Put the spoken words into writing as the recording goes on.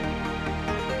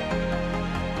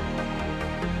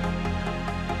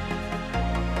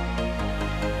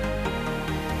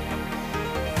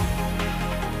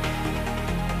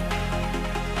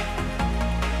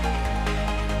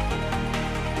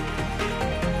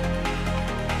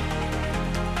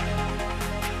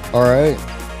All right,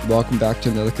 welcome back to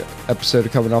another episode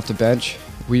of Coming Off the Bench.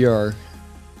 We are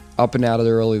up and out of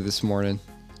there early this morning.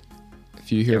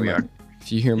 If you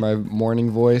hear my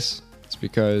morning voice, it's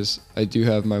because I do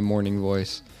have my morning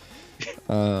voice.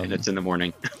 And it's in the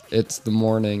morning. It's the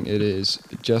morning. It is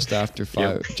just after 5,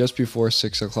 Yep. just before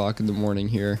 6 o'clock in the morning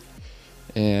here,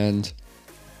 and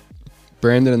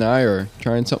Brandon and I are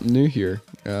trying something new here.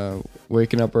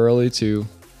 Waking up early to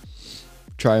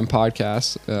try and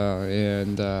podcast,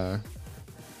 and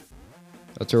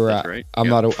that's where we're at. Right. I'm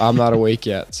not awake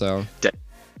yet, so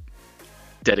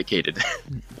Dedicated.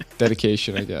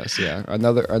 dedication, I guess. Yeah,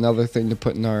 another thing to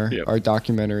put in our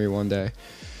documentary one day.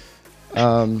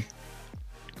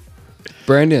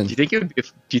 Brandon, Do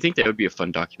you think that would be a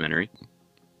fun documentary?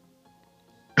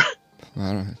 I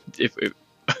don't know. If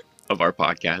of our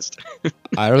podcast.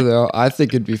 I don't know. I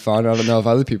think it'd be fun. I don't know if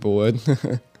other people would.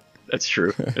 That's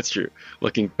true. That's true.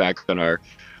 Looking back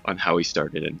on how we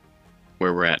started and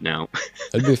where we're at now.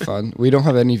 It'd be fun. We don't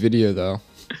have any video though.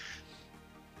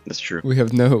 That's true. We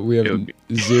have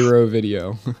zero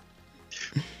video.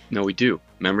 No, we do.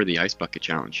 Remember the ice bucket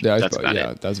challenge? That's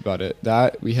about it.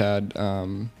 That we had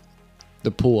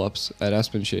the pull-ups at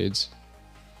Aspen Shades.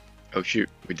 Oh shoot,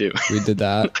 we do. We did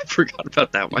that. I forgot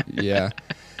about that one. Yeah.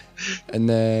 And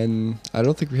then I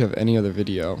don't think we have any other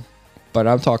video, but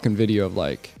I'm talking video of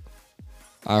like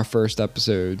our first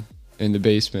episode in the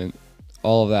basement,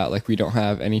 all of that. Like we don't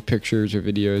have any pictures or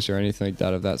videos or anything like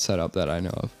that of that setup that I know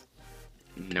of.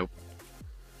 Nope.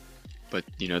 But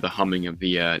the humming of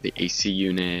the AC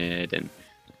unit and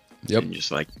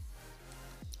just like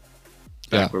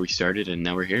back where we started, and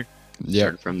now we're here.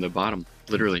 Started from the bottom,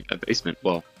 literally a basement.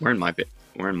 Well, we're in my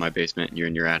basement, and you're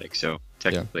in your attic, so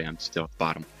technically I'm still at the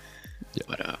bottom. Yeah.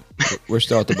 But we're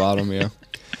still at the bottom, yeah.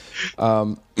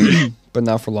 But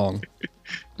not for long.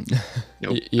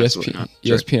 Nope,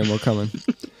 ESPN, we're coming.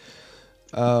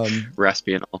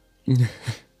 Raspy and all.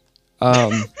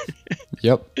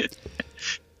 Yep.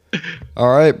 All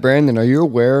right, Brandon, are you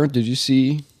aware? Did you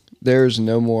see there's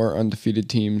no more undefeated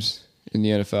teams in the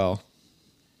NFL?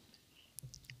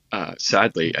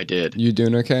 Sadly, I did. You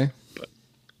doing okay? But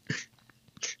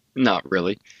not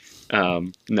really.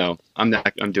 No, I'm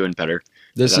not. I'm doing better.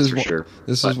 This is for sure.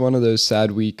 This is one of those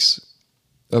sad weeks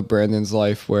of Brandon's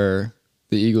life where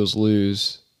the Eagles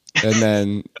lose and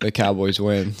then the Cowboys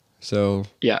win. So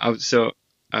yeah, I was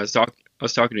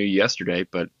talking to you yesterday,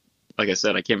 but like I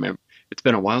said, I can't remember. It's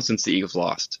been a while since the Eagles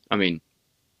lost. I mean,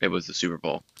 it was the Super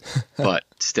Bowl, but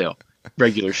still,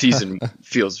 regular season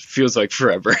feels like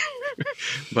forever.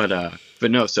 but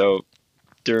no. So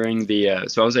during the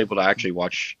so I was able to actually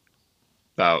watch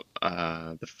about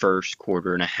the first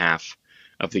quarter and a half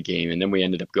of the game, and then we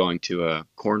ended up going to a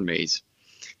corn maze,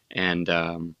 and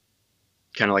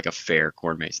kind of like a fair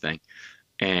corn maze thing.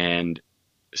 And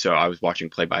so I was watching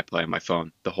play-by-play on my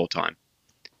phone the whole time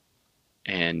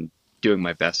and doing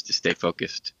my best to stay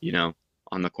focused,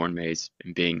 on the corn maze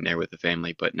and being there with the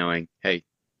family, but knowing, hey,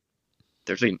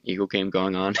 there's an Eagle game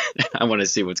going on. I want to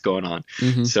see what's going on.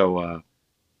 Mm-hmm. So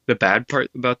the bad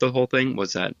part about the whole thing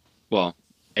was that, well,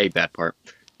 a bad part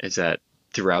is that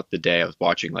throughout the day I was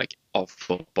watching like all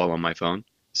football on my phone,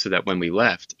 so that when we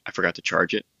left, I forgot to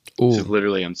charge it. Ooh. So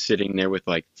literally I'm sitting there with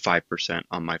like 5%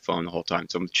 on my phone the whole time.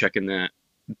 So I'm checking the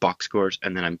box scores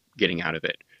and then I'm getting out of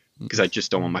it because I just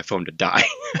don't want my phone to die.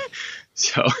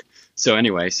 So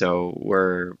anyway, so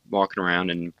we're walking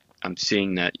around and I'm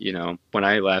seeing that, when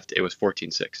I left, it was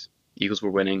 14-6. Eagles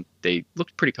were winning. They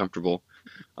looked pretty comfortable.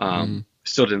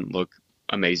 Still didn't look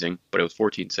amazing, but it was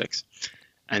 14-6.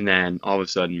 And then all of a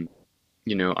sudden,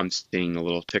 I'm seeing a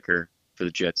little ticker for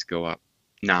the Jets go up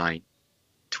 9,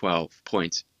 12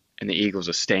 points, and the Eagles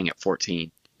are staying at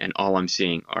 14. And all I'm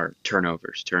seeing are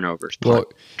turnovers, turnovers.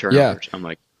 Yeah. I'm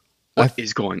like, what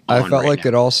is going on? I felt right like now?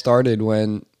 it all started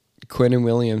when Quinnen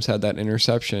Williams had that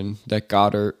interception that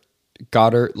Goddard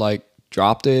like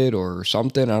dropped it or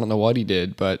something. I don't know what he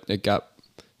did, but it got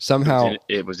somehow.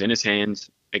 It was in his hands.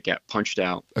 It got punched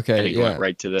out. Okay, and it went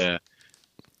right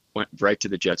to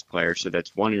the Jets player. So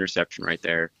that's one interception right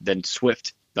there. Then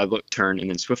Swift, turned, and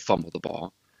then Swift fumbled the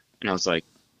ball, and I was like,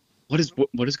 what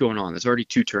is going on? There's already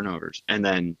 2 turnovers, and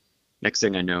then next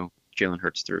thing I know, Jalen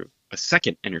Hurts threw a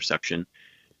second interception,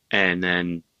 and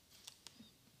then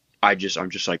I'm just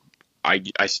like,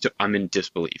 I'm in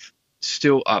disbelief.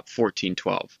 Still up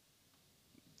 14-12.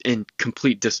 In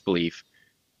complete disbelief.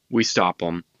 We stop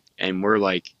them, and we're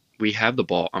like, we have the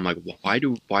ball. I'm like,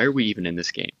 why are we even in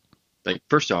this game? Like,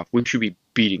 first off, we should be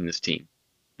beating this team.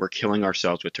 We're killing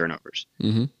ourselves with turnovers.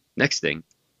 Mm-hmm. Next thing,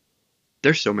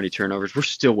 there's so many turnovers. We're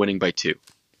still winning by 2.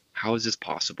 How is this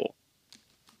possible?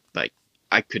 Like,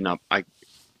 I could not.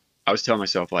 I was telling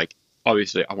myself, like,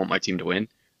 obviously I want my team to win,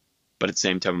 but at the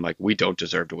same time, I'm like, we don't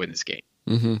deserve to win this game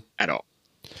Mm-hmm. at all.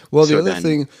 Well, the So other then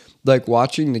thing, like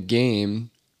watching the game,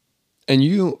 and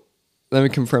let me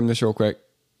confirm this real quick.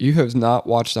 You have not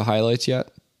watched the highlights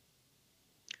yet?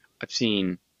 I've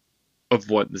seen of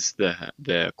what this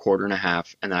the quarter and a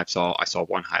half, and I saw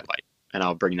one highlight, and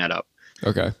I'll bring that up.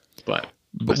 Okay. But I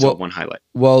But saw one highlight.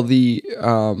 well,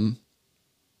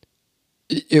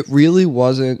 it really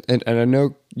wasn't, and I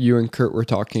know you and Kurt were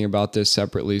talking about this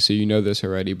separately, so you know this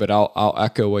already, but I'll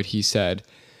echo what he said.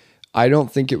 I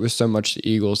don't think it was so much the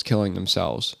Eagles killing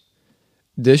themselves.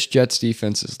 This Jets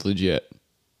defense is legit.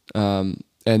 And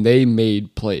they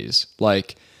made plays.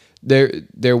 Like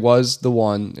there was the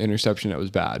one interception that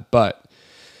was bad, but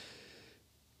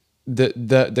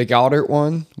the Goddard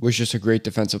one was just a great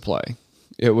defensive play.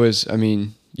 It was, I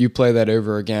mean, you play that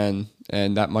over again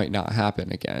and that might not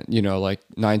happen again. You know, like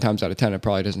 9 times out of 10 it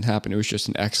probably doesn't happen. It was just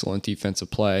an excellent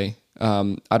defensive play.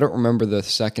 I don't remember the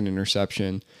second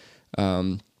interception.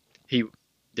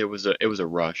 It was a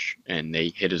rush, and they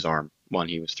hit his arm when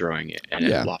he was throwing it, and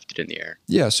it lofted in the air.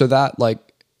 Yeah, so that, like,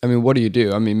 I mean, what do you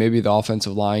do? I mean, maybe the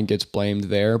offensive line gets blamed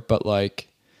there, but like,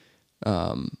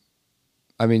 I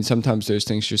mean, sometimes those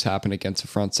things just happen against a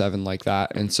front seven like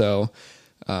that, and so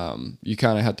you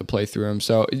kind of have to play through them.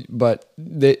 So, but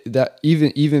that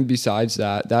even besides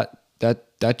that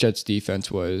Jets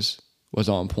defense was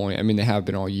on point. I mean, they have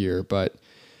been all year, but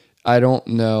I don't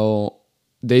know.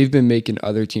 They've been making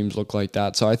other teams look like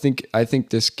that. So I think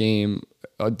this game,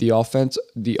 the offense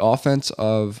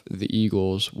of the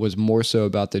Eagles was more so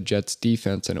about the Jets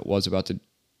defense than it was about the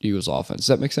Eagles offense. Does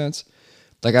that make sense?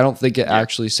 Like, I don't think it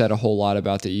actually said a whole lot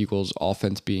about the Eagles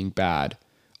offense being bad.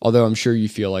 Although I'm sure you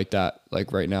feel like that,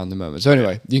 like right now in the moment. So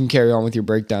anyway, you can carry on with your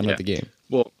breakdown of the game.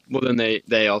 Well, then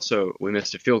we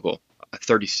missed a field goal, a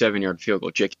 37-yard field goal.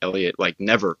 Jake Elliott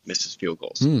never misses field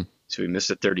goals, so we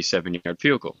missed a 37-yard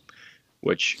field goal,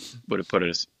 which would have put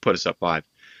us up 5.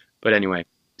 But anyway,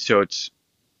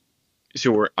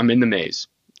 I'm in the maze.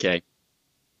 Okay,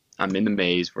 I'm in the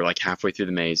maze. We're like halfway through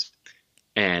the maze,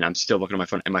 and I'm still looking at my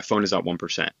phone, and my phone is at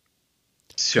 1%.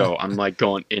 So I'm like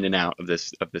going in and out of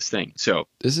this thing. So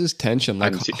this is tension,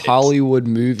 like Hollywood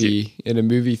movie in a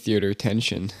movie theater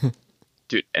tension.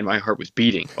 Dude, and my heart was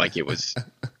beating like it was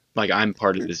like I'm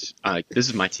part of this. This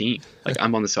is my team. Like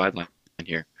I'm on the sideline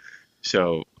here.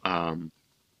 So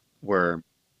we're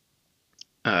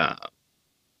so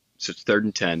it's 3rd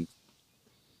and 10.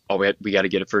 We got to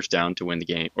get a first down to win the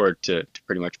game, or to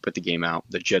pretty much put the game out.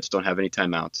 The Jets don't have any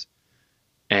timeouts,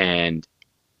 and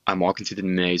I'm walking through the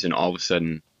maze, and all of a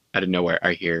sudden, out of nowhere,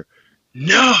 I hear,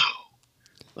 "No!"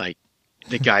 Like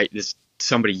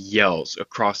somebody yells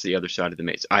across the other side of the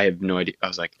maze. I have no idea. I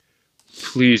was like,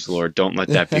 "Please, Lord, don't let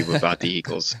that be about the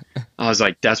Eagles." I was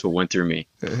like, that's what went through me.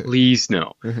 Please,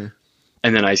 no. And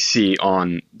then I see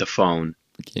on the phone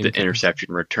the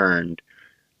interception returned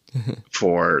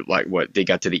for what they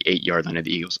got to the 8-yard line of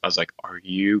the Eagles. I was like, "Are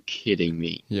you kidding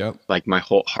me?" Yep. Like my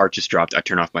whole heart just dropped. I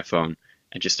turned off my phone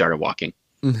and just started walking.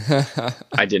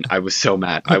 I was so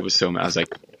mad. I was like,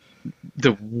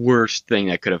 the worst thing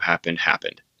that could have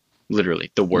happened.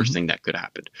 Literally, the worst thing that could have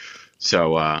happened.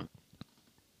 So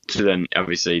then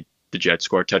obviously the Jets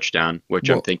score a touchdown, which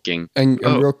I'm thinking. And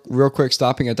real quick,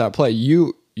 stopping at that play,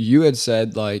 you had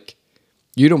said like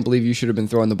you don't believe you should have been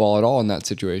throwing the ball at all in that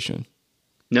situation.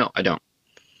 No, I don't.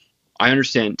 I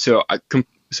understand. So I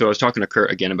was talking to Kurt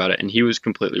again about it, and he was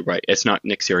completely right. It's not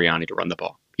Nick Sirianni to run the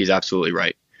ball. He's absolutely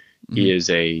right. He is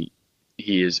a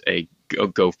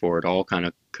go for it all kind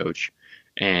of coach,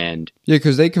 and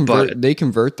because they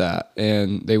convert that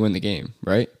and they win the game,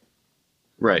 right?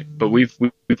 Right, but we've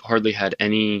hardly had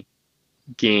any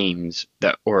games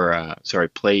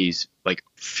plays like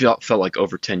felt like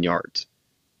over 10 yards.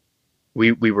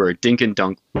 We were a dink and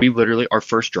dunk. We literally, our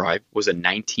first drive was a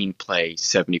 19 play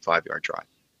 75-yard drive.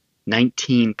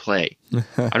 19 play.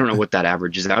 I don't know what that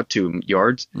averages out to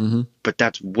yards, but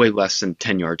that's way less than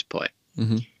 10 yards play.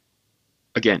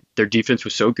 Again, their defense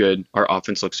was so good. Our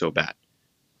offense looked so bad.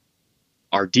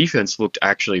 Our defense looked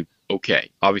actually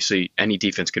okay. Obviously, any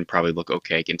defense can probably look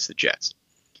okay against the Jets.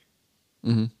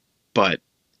 But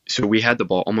so we had the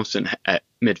ball almost at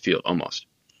midfield, almost.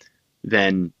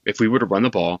 Then if we were to run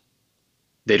the ball,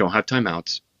 they don't have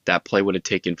timeouts. That play would have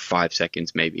taken 5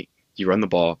 seconds maybe. You run the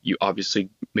ball, you obviously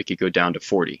make it go down to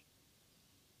 40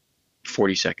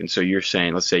 seconds. So you're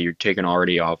saying, let's say you're taking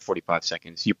already off 45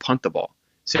 seconds. You punt the ball.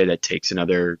 Say that takes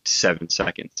another 7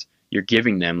 seconds. You're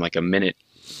giving them like a minute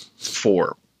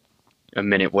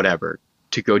whatever,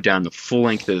 to go down the full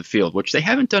length of the field, which they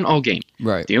haven't done all game.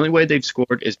 Right. The only way they've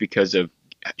scored is because of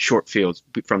short fields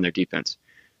from their defense.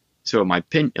 So in my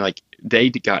opinion, like they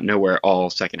got nowhere all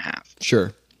second half.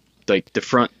 Sure. Like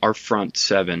our front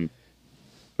seven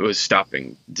was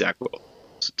stopping Zach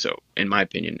Wilson. So in my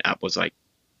opinion, that was like,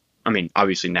 I mean,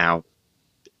 obviously now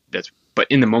but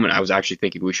in the moment, I was actually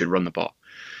thinking we should run the ball.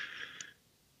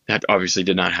 That obviously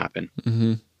did not happen.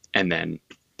 Mm-hmm. And then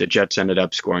the Jets ended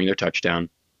up scoring their touchdown,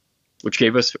 which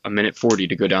gave us a minute 40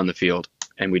 to go down the field,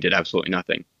 and we did absolutely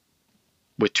nothing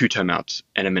with 2 timeouts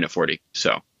and a minute 40.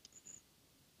 So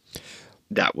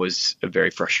that was a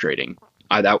very frustrating.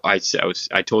 I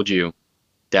told you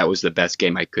that was the best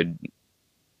game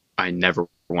I never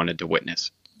wanted to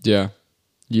witness. Yeah.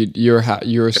 You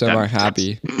were semi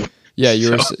happy. Yeah,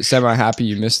 you were semi happy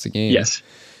you missed the game. Yes.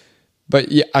 But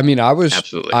yeah, I mean,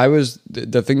 Absolutely.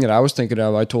 The thing that I was thinking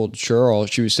of, I told Cheryl,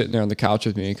 she was sitting there on the couch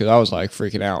with me because I was like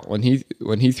freaking out when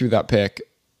he threw that pick.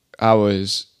 I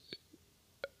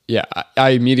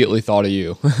immediately thought of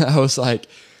you. I was like,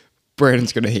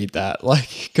 Brandon's gonna hate that, like,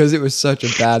 because it was such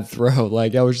a bad throw.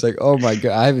 Like, I was just like, oh my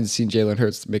god, I haven't seen Jalen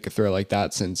Hurts make a throw like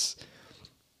that since,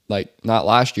 like, not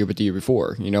last year but the year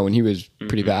before. You know, when he was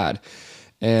pretty bad,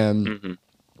 and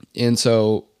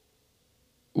so.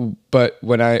 But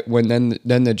when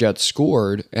then the Jets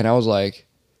scored, and I was like,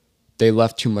 they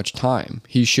left too much time.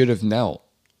 He should have knelt.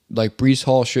 Like, Breece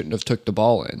Hall shouldn't have took the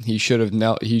ball in. He should have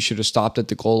knelt. He should have stopped at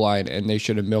the goal line, and they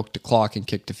should have milked the clock and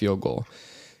kicked the field goal,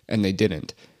 and they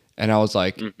didn't. And I was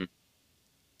like,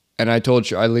 and I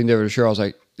leaned over to Cheryl. I was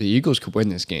like, the Eagles could win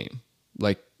this game.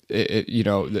 Like,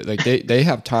 like they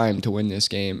have time to win this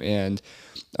game, and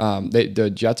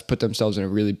the Jets put themselves in a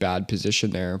really bad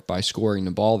position there by scoring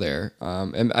the ball there.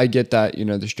 And I get that,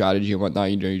 the strategy and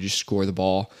whatnot, you just score the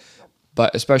ball,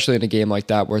 but especially in a game like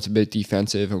that where it's a bit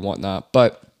defensive and whatnot.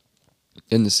 But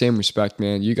in the same respect,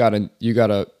 man, you gotta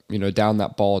down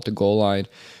that ball at the goal line.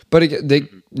 But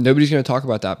again, nobody's gonna talk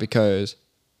about that because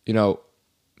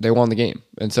they won the game,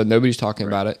 and so nobody's talking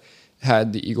about it.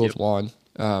 Had the Eagles won,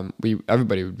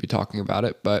 everybody would be talking about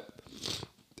it. But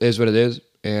it is what it is,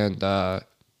 and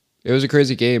it was a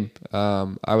crazy game.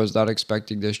 I was not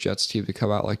expecting this Jets team to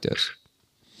come out like this.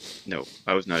 No,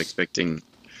 I was not expecting.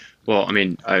 Well, I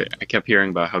mean, I kept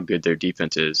hearing about how good their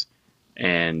defense is,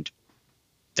 and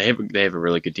they have a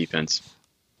really good defense.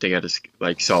 They got us,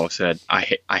 like Saul said.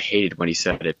 I hated when he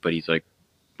said it, but he's like,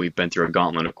 we've been through a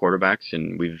gauntlet of quarterbacks,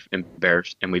 and we've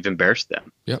embarrassed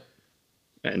them. Yep.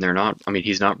 And they're not. I mean,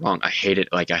 he's not wrong. I hate it.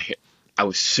 Like I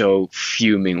was so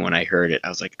fuming when I heard it. I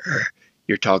was like,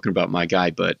 you're talking about my guy,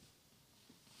 but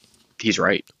he's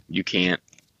right. You can't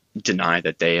deny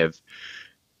that they have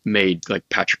made, like,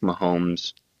 Patrick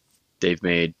Mahomes, they've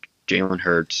made Jalen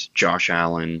Hurts, Josh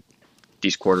Allen,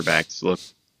 these quarterbacks look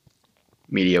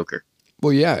mediocre.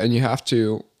 Well, yeah, and you have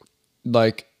to,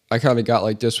 like, I kind of got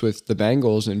like this with the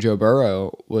Bengals, and Joe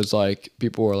Burrow was like,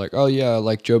 people were like, oh yeah,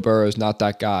 like Joe Burrow's not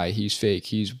that guy. He's fake.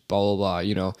 He's blah, blah,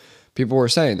 blah. People were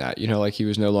saying that, like he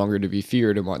was no longer to be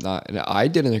feared and whatnot. And I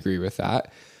didn't agree with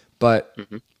that. But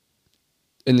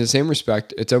in the same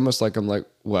respect, it's almost like I'm like,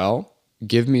 well,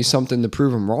 give me something to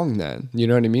prove I'm wrong then. You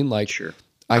know what I mean? Like, sure.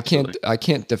 I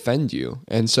can't defend you.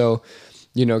 And so,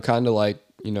 kind of like,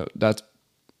 that's,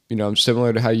 I'm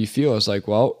similar to how you feel. It's like,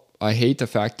 well, I hate the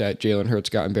fact that Jalen Hurts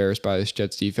got embarrassed by this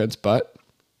Jets defense, but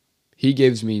he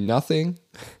gives me nothing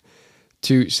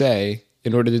to say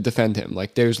in order to defend him.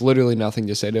 Like, there's literally nothing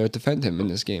to say to defend him in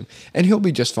this game, and he'll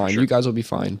be just fine. Sure. You guys will be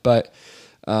fine, but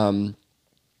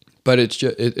it's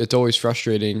just it's always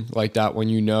frustrating like that when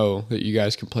you know that you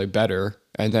guys can play better,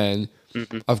 and then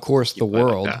of course the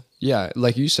world,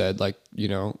 like you said, like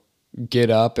Get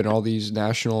Up and all these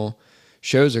national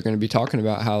shows are going to be talking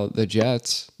about how the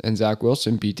Jets and Zach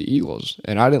Wilson beat the Eagles.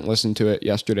 And I didn't listen to it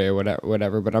yesterday or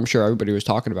whatever, but I'm sure everybody was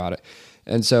talking about it.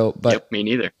 And so, but me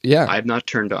neither. Yeah. I've not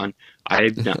turned on,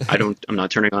 I'm not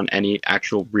turning on any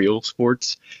actual real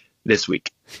sports this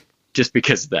week just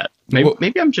because of that.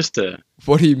 Maybe I'm just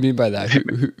what do you mean by that?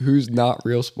 Who's not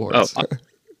real sports?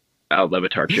 Oh,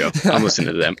 Levitard show. I'm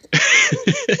listening to them.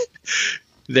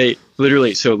 They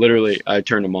literally, I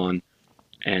turned them on.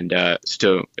 And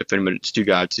Stu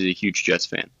God's a huge Jets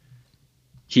fan.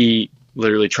 He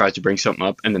literally tries to bring something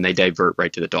up, and then they divert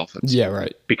right to the Dolphins. Yeah,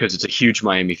 right. Because it's a huge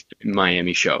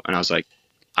Miami show. And I was like,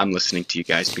 I'm listening to you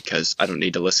guys because I don't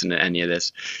need to listen to any of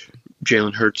this.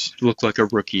 Jalen Hurts looked like a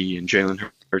rookie, and Jalen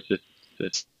Hurts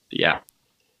this. Yeah,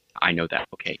 I know that.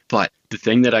 Okay. But the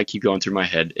thing that I keep going through my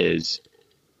head is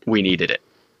we needed it.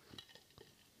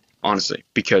 Honestly,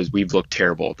 because we've looked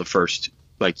terrible the first,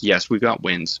 yes, we've got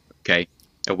wins. Okay.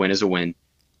 A win is a win,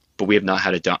 but we have not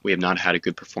had a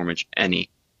good performance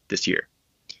this year,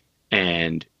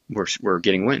 and we're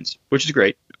getting wins, which is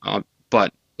great.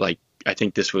 But I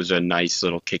think this was a nice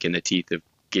little kick in the teeth of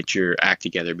get your act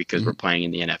together because we're playing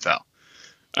in the NFL.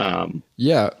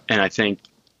 Yeah. And I think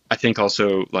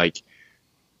also like,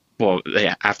 well,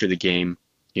 yeah, after the game,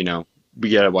 we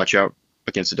got to watch out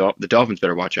against the Dolphins.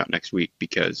 Better watch out next week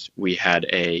because we had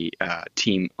a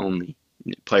team only,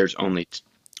 players only.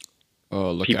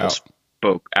 Oh, look People out.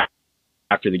 spoke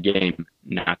after the game,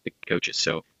 not the coaches.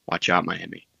 So watch out,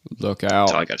 Miami. Look That's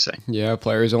all I out. got to say. Yeah,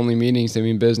 players only meetings, they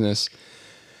mean business.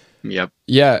 Yep.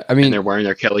 Yeah, I And mean, they're wearing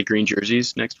their Kelly Green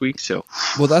jerseys next week. So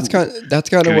well, that's kind of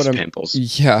what goose I'm. pimples.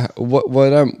 Yeah,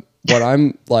 what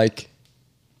I'm like.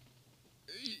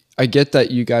 I get that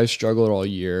you guys struggled all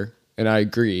year, and I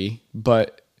agree,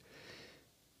 but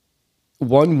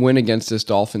one win against this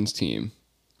Dolphins team,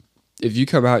 if you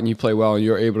come out and you play well and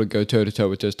you're able to go toe to toe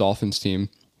with this Dolphins team,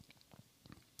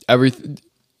 everything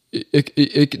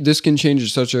this can change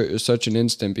in such an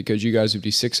instant because you guys would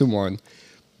be 6-1,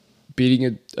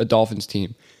 beating a Dolphins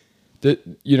team. That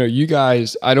you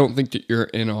guys, I don't think that you're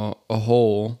in a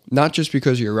hole, not just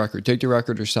because of your record. Take the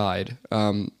record aside.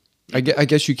 I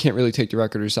guess you can't really take the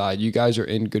record aside. You guys are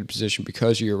in good position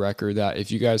because of your record that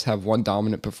if you guys have one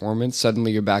dominant performance,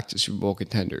 suddenly you're back to Super Bowl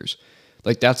contenders.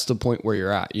 Like, that's the point where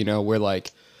you're at, where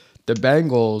like the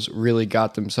Bengals really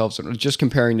got themselves, just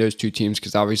comparing those two teams,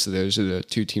 because obviously those are the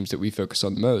two teams that we focus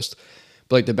on the most.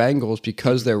 But like the Bengals,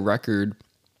 because their record,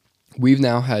 we've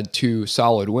now had 2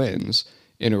 solid wins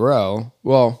in a row.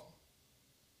 Well,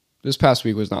 this past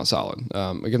week was not solid.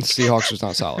 Against the Seahawks was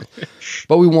not solid.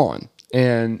 But we won.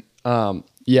 And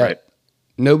Right.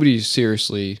 nobody's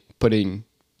seriously putting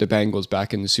the Bengals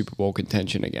back in the Super Bowl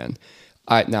contention again.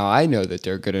 Now I know that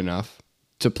they're good enough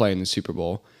to play in the Super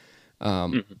Bowl,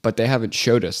 but they haven't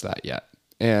showed us that yet.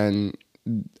 And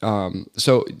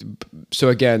so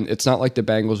again, it's not like the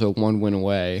Bengals are 1 win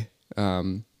away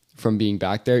from being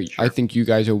back there. Sure. I think you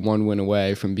guys are 1 win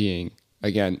away from being,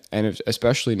 again, and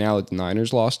especially now that the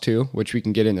Niners lost too, which we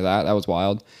can get into that. That was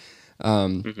wild.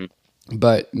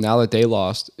 But now that they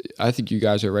lost, I think you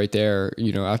guys are right there.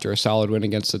 After a solid win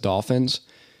against the Dolphins,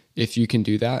 if you can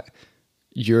do that,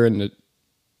 you're in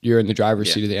the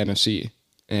driver's seat of the NFC,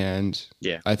 and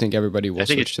I think everybody will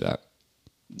switch to that.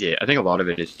 Yeah, I think a lot of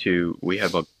it is too. We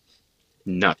have a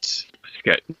nuts,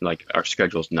 like our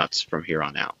schedule's nuts from here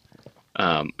on out.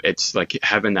 It's like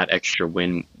having that extra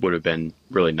win would have been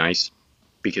really nice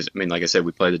because like I said,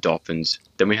 we play the Dolphins,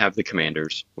 then we have the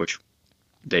Commanders, which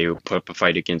they put up a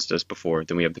fight against us before.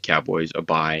 Then we have the Cowboys, a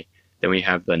bye. Then we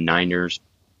have the Niners,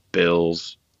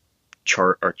 Bills,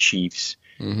 Chiefs,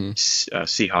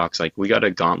 Seahawks. Like, we got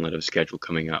a gauntlet of schedule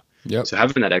coming up. Yep. So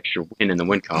having that extra win in the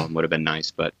win column would have been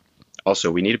nice. But also,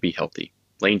 we need to be healthy.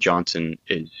 Lane Johnson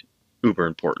is uber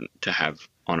important to have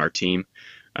on our team.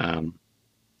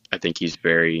 I think he's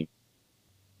very,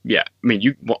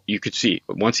 you could see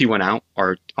once he went out,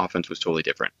 our offense was totally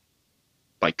different.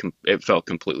 Like, it felt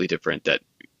completely different that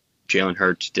Jalen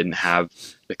Hurts didn't have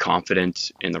the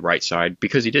confidence in the right side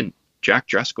because he didn't. Jack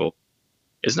Driscoll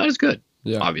is not as good,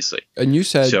 obviously. And you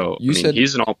said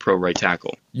he's an all-pro right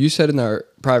tackle. You said in our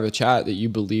private chat that you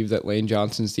believe that Lane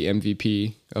Johnson's the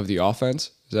MVP of the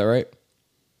offense. Is that right?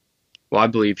 Well, I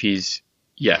believe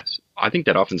yes. I think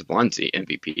that offensive line's the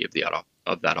MVP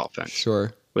of that offense.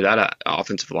 Sure. Without an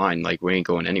offensive line, like, we ain't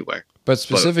going anywhere. But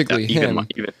specifically him,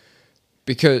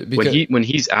 because when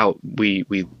he's out, we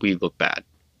look bad.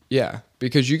 Yeah,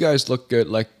 because you guys look good.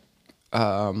 Like,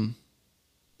 who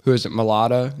is it?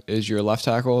 Malata is your left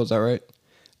tackle. Is that right?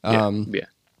 Yeah,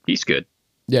 he's good.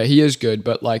 Yeah, he is good.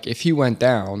 But like, if he went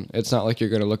down, it's not like you're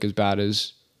going to look as bad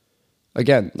as.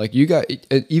 Again, like you got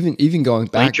even going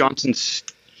back. Lane Johnson's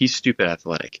he's stupid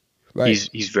athletic. Right.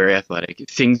 He's very athletic.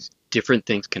 Different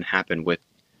things can happen with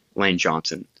Lane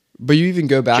Johnson. But you even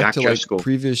go back Jack to Driscoll, like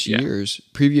previous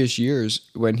years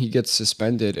when he gets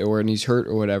suspended or when he's hurt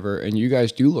or whatever, and you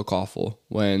guys do look awful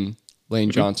when Lane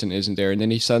Johnson isn't there, and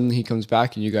then he comes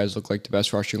back and you guys look like the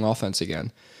best rushing offense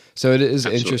again. So it is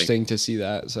interesting to see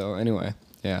that. So anyway,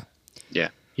 yeah,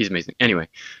 he's amazing. Anyway,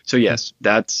 so yes,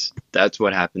 that's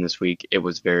what happened this week. It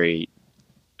was very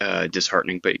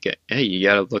disheartening, but you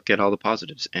got to look at all the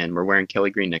positives, and we're wearing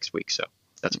Kelly Green next week, so.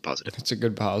 That's a positive. It's a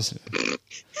good positive.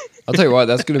 I'll tell you what,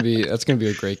 that's gonna be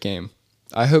a great game.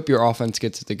 I hope your offense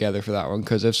gets it together for that one,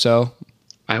 because if so,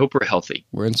 I hope we're healthy.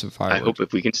 We're in some fireworks. I hope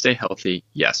if we can stay healthy,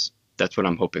 yes, that's what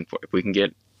I'm hoping for. If we can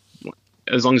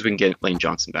as long as we can get Lane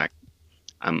Johnson back,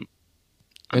 I'm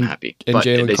happy. And but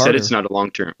Jalen they Carter. said it's not a long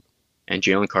term. And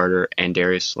Jalen Carter and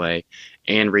Darius Slay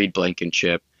and Reed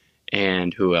Blankenship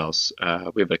and who else?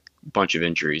 We have a bunch of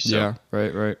injuries. So. Yeah,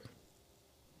 right.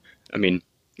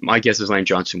 My guess is Lane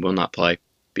Johnson will not play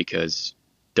because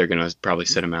they're going to probably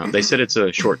sit him out. They said it's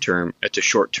a short-term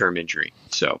injury,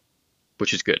 so,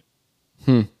 which is good.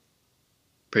 Hmm.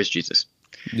 Praise Jesus.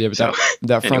 Yeah, but So,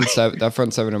 that front anyway. that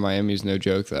front seven of Miami is no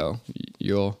joke though.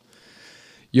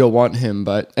 You'll want him,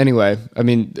 but anyway, I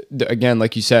mean, again,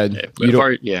 like you said, Yeah,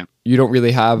 you don't really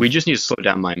we have. just need to slow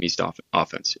down Miami's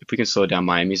offense. If we can slow down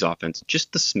Miami's offense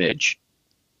just a smidge,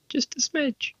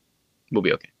 we'll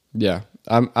be okay. Yeah,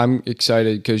 I'm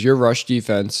excited because your rush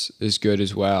defense is good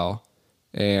as well,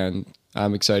 and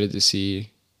I'm excited to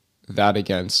see that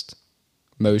against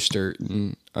Mostert.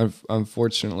 And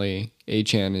unfortunately,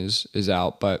 Achan is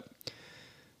out, but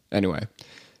anyway,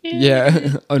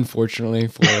 yeah, unfortunately I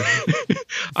for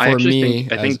actually me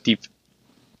I think deep.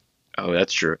 Oh,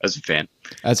 that's true. As a fan,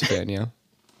 as a fan, yeah,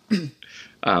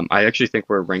 I actually think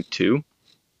we're ranked 2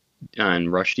 on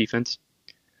rush defense.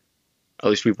 At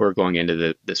least we were going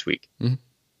into this week, Mhm.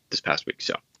 this past week.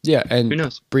 So yeah, who and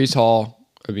knows? Brees Hall.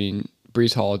 I mean,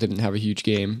 Brees Hall didn't have a huge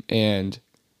game, and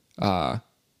uh,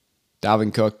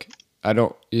 Dalvin Cook. I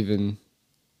don't even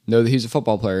know that he's a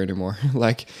football player anymore.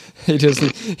 Like he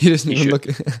doesn't even look.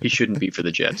 He shouldn't be for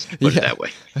the Jets. Put it Yeah, that way.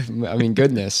 I mean,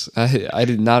 goodness, I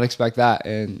did not expect that,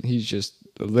 and he's just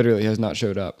literally has not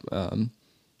showed up.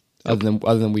 Nope.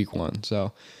 Other than week 1.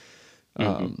 So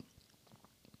Hmm.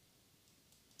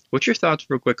 What's your thoughts,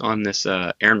 real quick, on this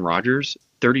Aaron Rodgers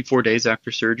 34 days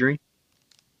after surgery?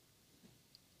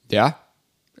 yeah,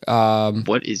 um,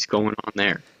 What is going on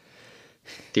there?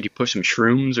 Did he push some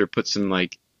shrooms or put some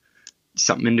like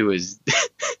something into his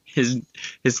his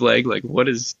his leg? Like what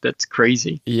is that's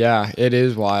crazy. yeah, it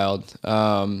is wild.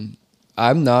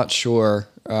 I'm not sure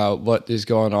what is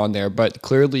going on there, but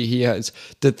clearly he has.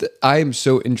 I am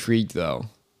so intrigued though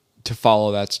to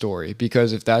follow that story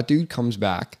because if that dude comes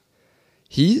back,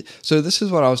 so this is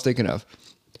what I was thinking of.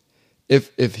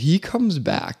 If he comes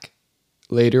back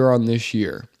later on this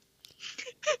year,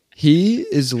 he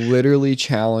is literally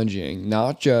challenging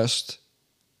not just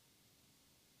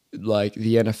like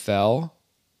the NFL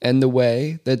and the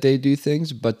way that they do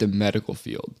things, but the medical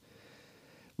field.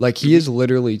 Like he Hmm. is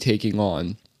literally taking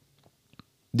on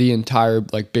the entire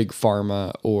like big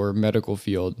pharma or medical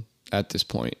field at this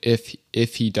point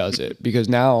if he does it because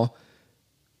now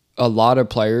a lot of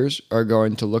players are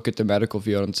going to look at the medical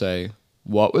field and say,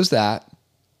 "What was that?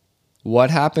 What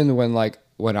happened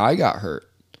when I got hurt?"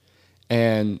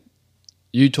 And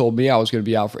you told me I was going to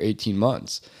be out for 18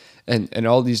 months and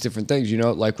all these different things,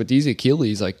 like with these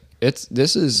Achilles, like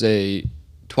this is a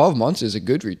 12 months is a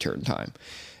good return time.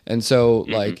 And so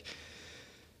Hmm. like,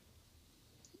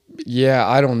 yeah,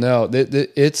 I don't know.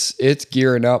 It's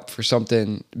gearing up for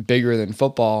something bigger than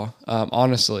football,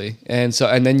 honestly. And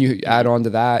then you add Hmm. on to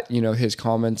that, his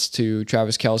comments to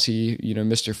Travis Kelce,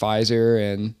 Mr.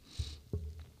 Pfizer, and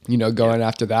Yeah, going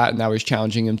after that, and now he's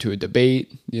challenging him to a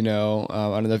debate. I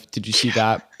don't know. Did you see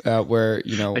that? Where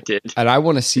I did. and I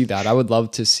want to see that. I would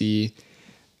love to see.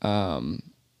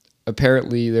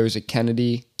 Apparently, there was a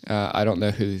Kennedy. I don't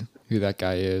know who that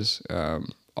guy is.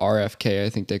 RFK, I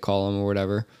think they call him or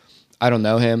whatever. I don't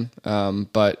know him,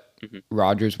 but Hmm.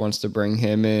 Rogers wants to bring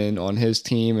him in on his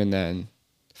team, and then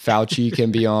Fauci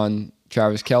can be on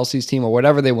Travis Kelce's team or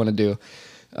whatever they want to do.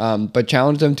 But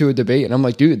challenge them to a debate, and I'm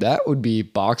like, dude, that would be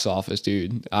box office,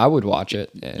 dude. I would watch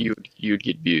it, and You'd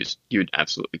get views. You would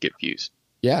absolutely get views.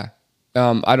 yeah.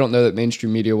 I don't know that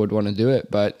mainstream media would want to do it,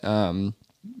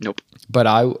 Nope. but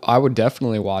I would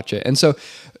definitely watch it. And so,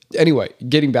 anyway,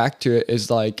 getting back to it is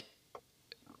like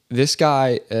this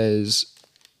guy is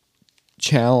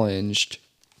challenged,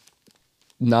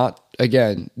 not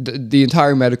again the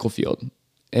entire medical field,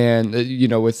 and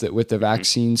with the Hmm.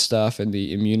 vaccine stuff and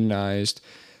the immunized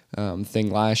thing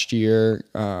last year,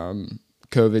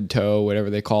 COVID toe, whatever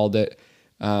they called it,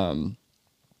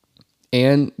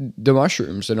 and the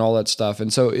mushrooms and all that stuff.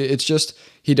 And so it's just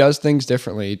he does things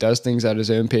differently. He does things at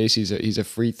his own pace. He's a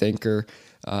free thinker,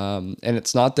 and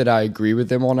it's not that I agree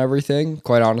with him on everything.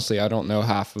 Quite honestly, I don't know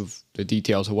half of the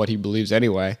details of what he believes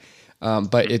anyway.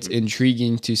 But it's Hmm.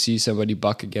 intriguing to see somebody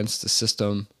buck against the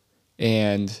system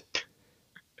and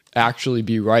actually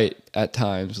be right at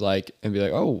times, like, and be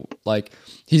like, oh, like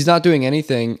he's not doing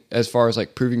anything as far as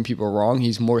like proving people wrong.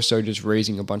 He's more so just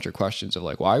raising a bunch of questions of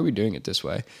like, why are we doing it this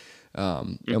way,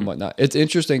 and Hmm. whatnot. It's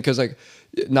interesting because like,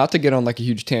 not to get on like a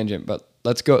huge tangent, but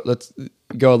let's go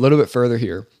a little bit further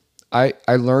here. I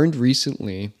learned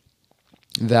recently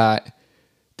that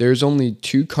there's only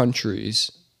 2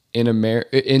 countries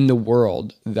in the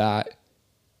world that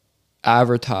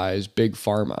advertise big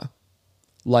pharma,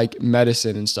 like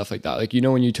medicine and stuff like that. Like,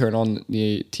 when you turn on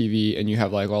the TV and you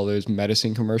have like all those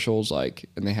medicine commercials, like,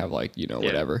 and they have like, Yeah.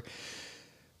 whatever.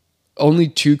 Only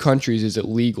 2 countries is it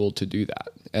legal to do that,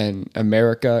 and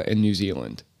America and New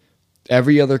Zealand.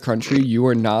 Every other country, you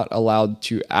are not allowed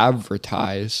to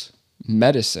advertise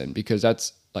medicine because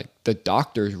that's like the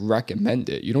doctors recommend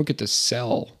it. You don't get to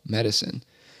sell medicine,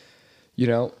 you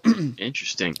know?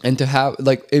 Interesting. And to have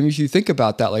like, and if you think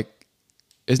about that, like,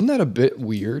 isn't that a bit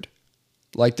weird?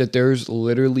 Like that there's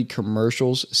literally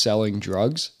commercials selling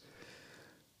drugs,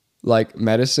 like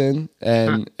medicine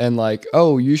and like,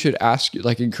 oh, you should ask,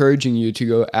 like encouraging you to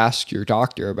go ask your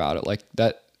doctor about it. Like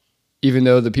that, even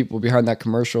though the people behind that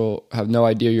commercial have no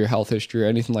idea your health history or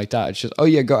anything like that. It's just, oh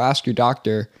yeah, go ask your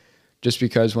doctor, just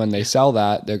because when they sell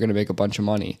that, they're going to make a bunch of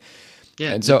money.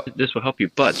 Yeah, And so this will help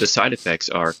you, but the side effects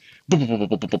are.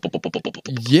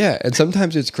 yeah, and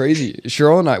sometimes it's crazy.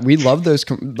 Cheryl and I, we love those,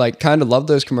 like kind of love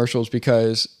those commercials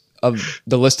because of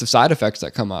the list of side effects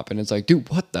that come up. And it's like, dude,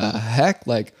 what the heck?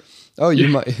 Like, oh, you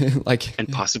might like, and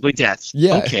possibly death.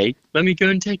 Yeah. Okay, let me go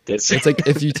and take this. It's like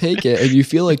if you take it and you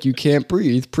feel like you can't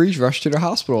breathe, please rush to the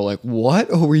hospital. Like, what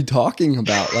are we talking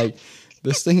about? Like,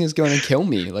 this thing is going to kill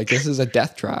me. Like, this is a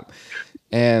death trap.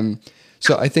 And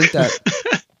so I think that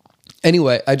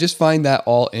anyway, I just find that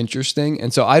all interesting.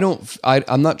 And so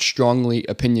I'm not strongly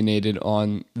opinionated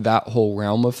on that whole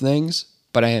realm of things,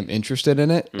 but I am interested in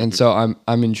it. And so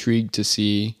I'm intrigued to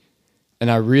see,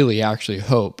 and I really actually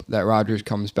hope that Rodgers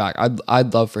comes back.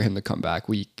 I'd love for him to come back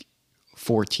week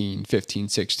 14, 15,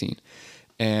 16.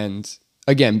 And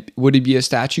again, would he be a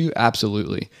statue?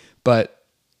 Absolutely. But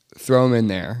throw him in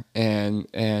there and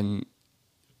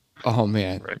oh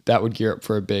man, right. That would gear up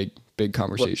for a big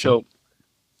conversation. Well,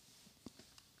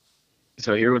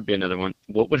 so here would be another one.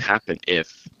 What would happen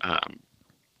if,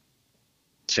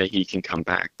 say he can come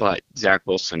back, but Zach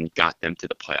Wilson got them to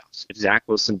the playoffs? If Zach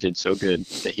Wilson did so good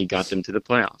that he got them to the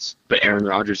playoffs, but Aaron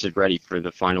Rodgers is ready for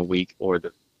the final week or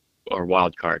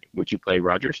wild card, would you play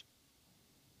Rodgers?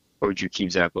 Or would you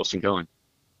keep Zach Wilson going?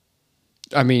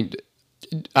 I mean,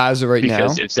 as of right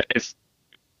now, because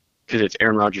if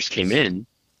Aaron Rodgers came in,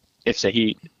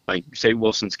 say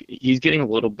he's getting a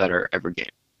little better every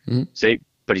game.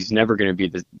 But he's never going to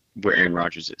be where Aaron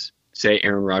Rodgers is. Say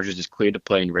Aaron Rodgers is cleared to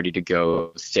play and ready to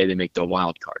go. Say they make the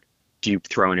wild card. Do you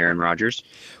throw in Aaron Rodgers?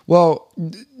 Well,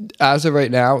 as of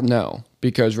right now, no,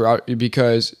 because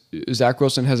Zach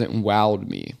Wilson hasn't wowed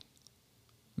me.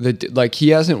 He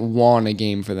hasn't won a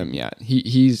game for them yet.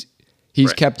 He's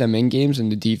right. Kept them in games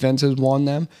and the defense has won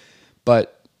them,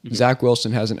 but Zach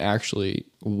Wilson hasn't actually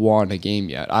won a game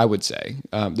yet, I would say.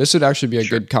 This would actually be a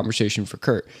good conversation for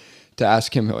Kurt to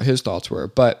ask him what his thoughts were.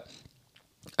 But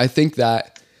I think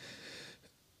that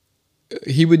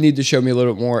he would need to show me a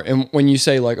little bit more. And when you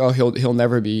say like, oh, he'll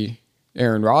never be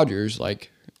Aaron Rodgers,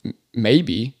 like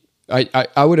maybe.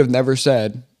 I would have never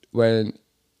said when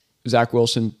Zach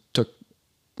Wilson took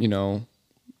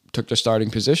the starting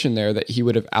position there that he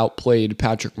would have outplayed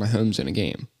Patrick Mahomes in a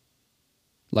game.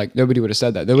 Like, nobody would have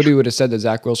said that. Nobody would have said that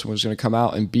Zach Wilson was going to come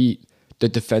out and beat the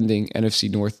defending NFC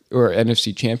North or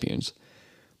NFC champions.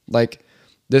 Like,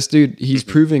 this dude, he's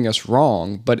proving us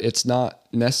wrong, but it's not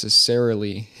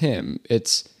necessarily him.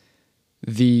 It's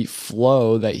the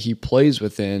flow that he plays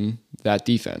within that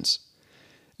defense.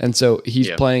 And so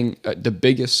he's playing the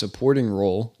biggest supporting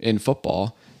role in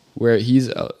football, where he's,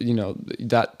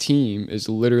 that team is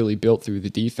literally built through the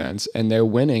defense and they're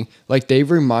winning. Like, they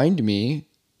remind me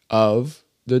of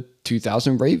the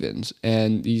 2000 Ravens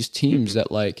and these teams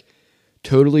that like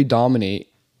totally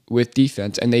dominate with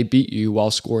defense and they beat you while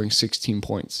scoring 16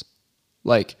 points.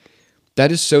 Like,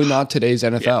 that is so not today's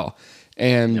NFL.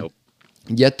 And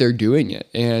yet they're doing it.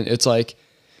 And it's like,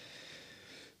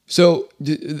 so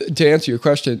to answer your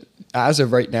question, as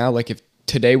of right now, like if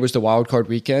today was the wild card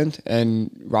weekend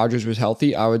and Rodgers was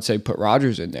healthy, I would say put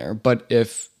Rodgers in there. But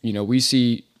if, we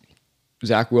see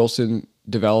Zach Wilson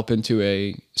develop into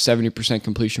a 70%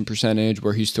 completion percentage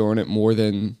where he's throwing it more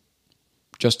than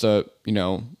just a,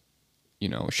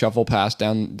 shuffle pass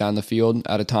down the field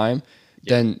at a time,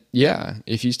 then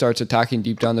if he starts attacking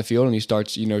deep down the field and he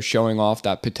starts, showing off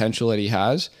that potential that he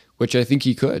has, which I think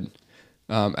he could,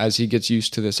 as he gets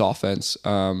used to this offense,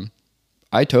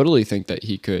 I totally think that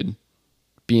he could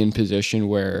be in position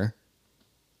where,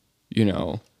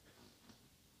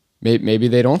 maybe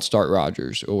they don't start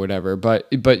Rodgers or whatever,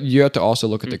 but you have to also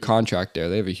look at the contract there.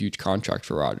 They have a huge contract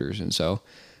for Rodgers, and so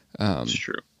it's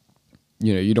true.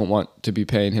 You don't want to be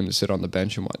paying him to sit on the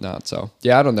bench and whatnot. So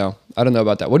yeah, I don't know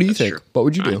about that. What do you think? True. What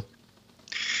would you do?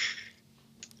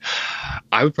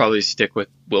 I would probably stick with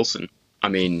Wilson. I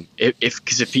mean, if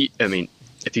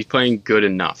he's playing good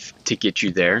enough to get you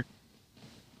there,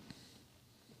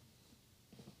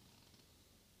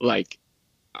 like,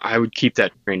 I would keep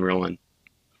that train rolling.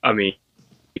 I mean,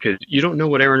 because you don't know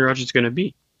what Aaron Rodgers is going to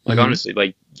be. Like, honestly,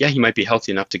 like, he might be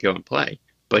healthy enough to go and play,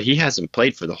 but he hasn't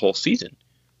played for the whole season.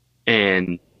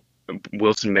 And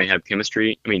Wilson may have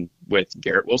chemistry. I mean, with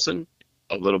Garrett Wilson,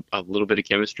 a little bit of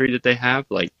chemistry that they have.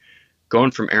 Like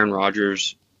going from Aaron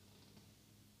Rodgers,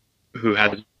 who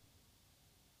hasn't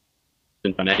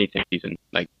done anything season,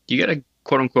 like you got to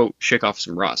quote unquote shake off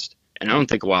some rust. And I don't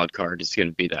think a wild card is going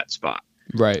to be that spot.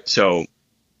 Right. So,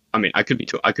 I mean, I could be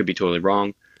totally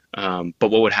wrong. But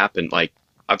what would happen? Like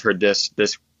I've heard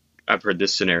I've heard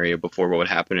this scenario before. What would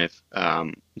happen if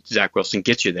Zach Wilson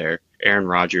gets you there? Aaron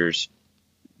Rodgers,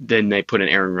 then they put in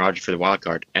Aaron Rodgers for the wild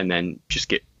card, and then just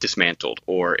get dismantled.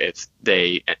 Or if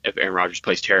Aaron Rodgers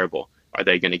plays terrible, are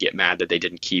they going to get mad that they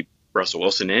didn't keep Russell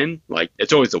Wilson in? Like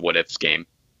it's always a what ifs game,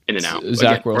 in and out.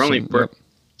 Zach Wilson.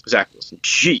 Zach Wilson.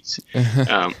 Jeez.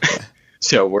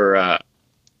 So we're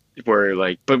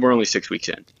like, but we're only 6 weeks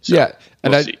in. So yeah,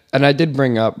 and we'll see. I did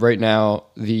bring up right now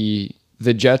the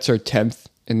Jets are 10th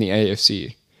in the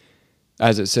AFC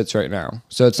as it sits right now.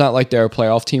 So it's not like they're a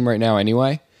playoff team right now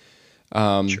anyway.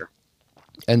 Sure.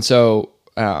 And so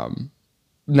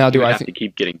now do I have to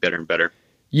keep getting better and better?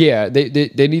 Yeah,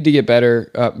 they need to get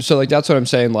better. So like that's what I'm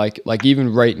saying. Like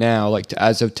even right now, like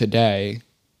as of today,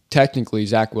 technically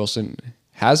Zach Wilson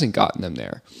hasn't gotten them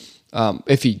there.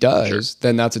 If he does,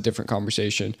 then that's a different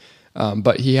conversation.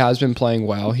 But he has been playing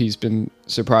well. He's been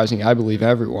surprising, I believe,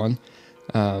 everyone.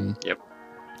 Yep.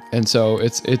 And so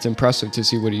it's impressive to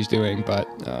see what he's doing. But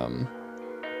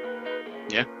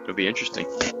yeah, it'll be interesting.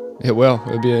 It will.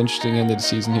 It'll be an interesting end of the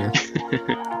season here.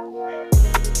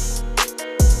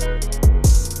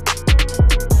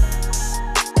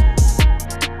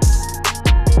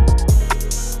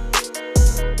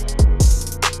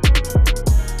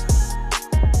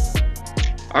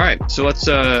 All right, so let's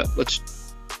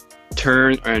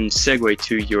turn and segue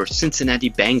to your Cincinnati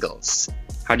Bengals.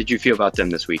 How did you feel about them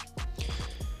this week?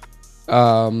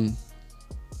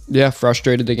 Yeah,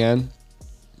 frustrated again,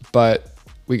 but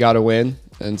we got to win.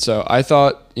 And so I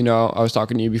thought, I was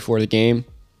talking to you before the game,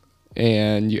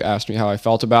 and you asked me how I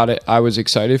felt about it. I was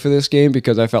excited for this game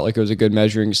because I felt like it was a good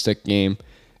measuring stick game,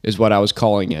 is what I was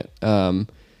calling it.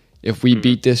 If we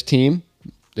beat this team,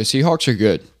 the Seahawks are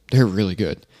good. They're really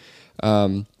good.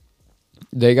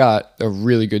 They got a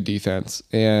really good defense,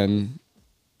 and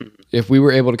if we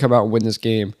were able to come out and win this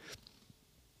game,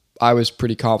 I was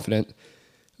pretty confident,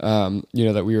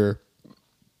 that we were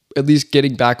at least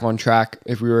getting back on track.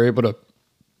 If we were able to,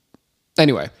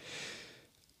 anyway,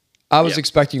 I was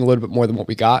expecting a little bit more than what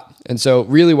we got, and so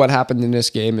really what happened in this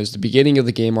game is the beginning of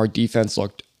the game, our defense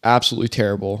looked absolutely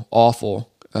terrible,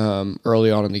 awful,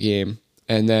 early on in the game,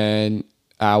 and then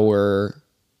our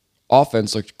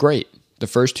offense looked great. The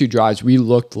first two drives, we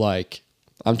looked like,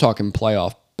 I'm talking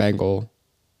playoff Bengal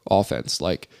offense.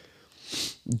 Like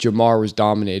Jamar was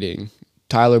dominating.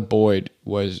 Tyler Boyd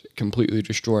was completely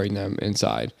destroying them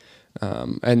inside.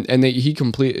 He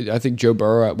completed, I think Joe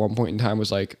Burrow at one point in time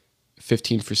was like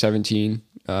 15 for 17.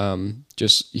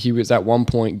 He was at one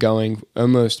point going,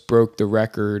 almost broke the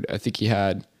record. I think he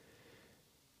had,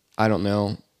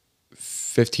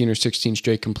 15 or 16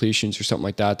 straight completions or something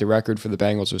like that. The record for the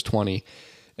Bengals was 20.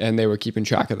 And they were keeping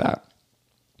track of that.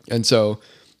 And so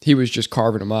he was just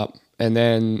carving them up. And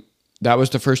then that was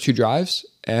the first two drives.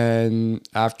 And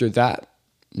after that,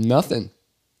 nothing.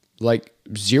 Like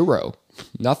zero.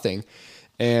 Nothing.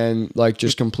 And like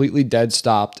just completely dead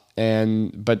stopped.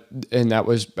 And that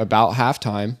was about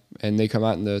halftime. And they come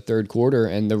out in the third quarter.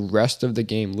 And the rest of the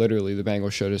game, literally, the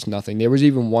Bengals showed us nothing. There was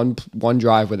even one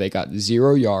drive where they got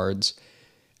 0 yards.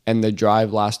 And the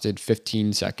drive lasted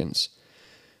 15 seconds.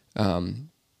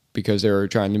 Because they were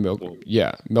trying to milk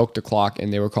the clock,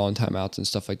 and they were calling timeouts and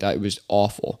stuff like that. It was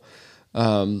awful.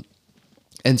 And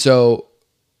so,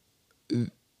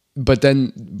 but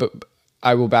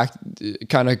I will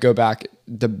go back.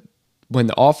 When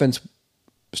the offense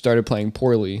started playing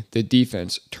poorly, the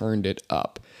defense turned it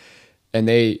up, and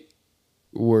they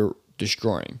were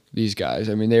destroying these guys.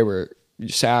 I mean, they were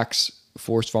sacks,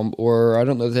 forced fumble, or I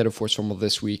don't know if they had a forced fumble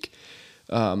this week,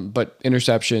 but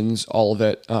interceptions, all of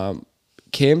it.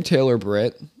 Cam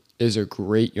Taylor-Britt is a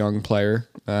great young player.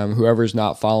 Whoever's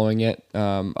not following it,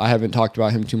 I haven't talked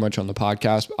about him too much on the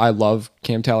podcast. I love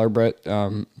Cam Taylor-Britt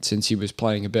since he was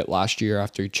playing a bit last year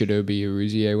after Chidobe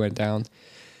Awuzie went down.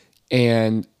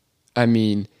 And, I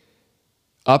mean,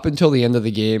 up until the end of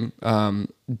the game,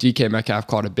 DK Metcalf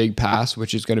caught a big pass,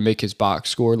 which is going to make his box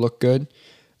score look good.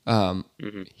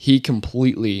 He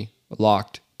completely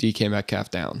locked DK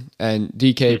Metcalf down. And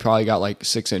DK probably got like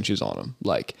 6 inches on him.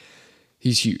 Like,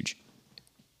 he's huge.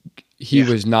 He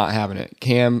was not having it.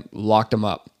 Cam locked him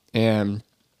up and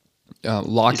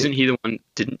Isn't he the one?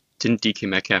 Didn't DK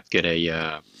Metcalf get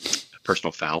a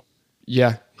personal foul?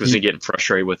 Yeah, Was he getting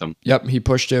frustrated with him? Yep, he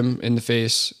pushed him in the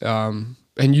face.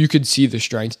 and you could see the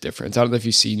strength difference. I don't know if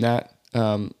you've seen that,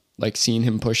 like seeing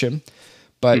him push him,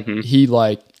 but he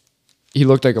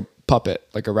looked like a puppet,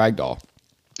 like a rag doll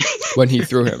when he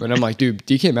threw him. And I'm like, dude,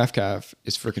 DK Metcalf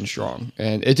is freaking strong.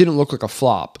 And it didn't look like a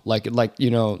flop. Like, like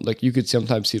you could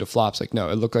sometimes see the flops. Like, no,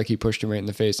 it looked like he pushed him right in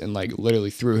the face and like literally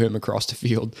threw him across the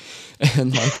field.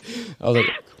 And like, I was like,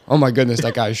 oh my goodness,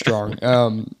 that guy's strong.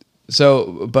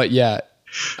 But yeah,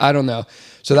 I don't know.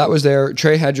 So that was there.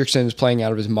 Trey Hendrickson is playing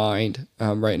out of his mind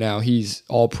right now. He's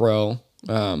all pro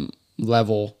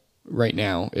level right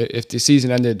now. If the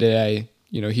season ended today,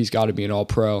 he's got to be an all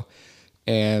pro.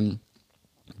 And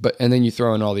then you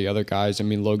throw in all the other guys. I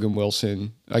mean, Logan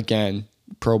Wilson, again,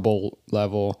 Pro Bowl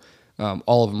level.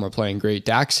 All of them are playing great.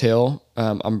 Dax Hill,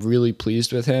 I'm really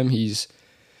pleased with him. He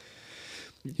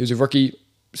was a rookie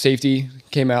safety,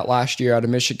 came out last year out of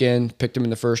Michigan, picked him in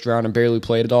the first round and barely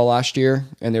played it all last year.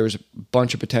 And there was a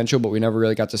bunch of potential, but we never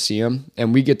really got to see him.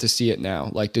 And we get to see it now.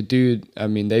 Like the dude, I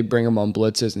mean, they bring him on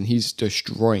blitzes and he's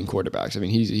destroying quarterbacks. I mean,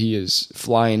 he is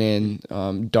flying in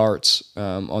darts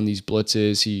on these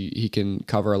blitzes. He can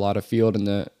cover a lot of field on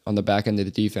the back end of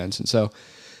the defense. And so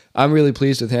I'm really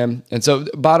pleased with him. And so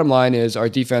bottom line is our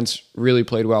defense really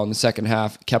played well in the second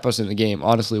half, kept us in the game,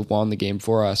 honestly won the game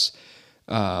for us.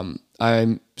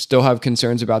 I still have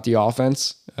concerns about the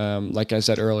offense. Like I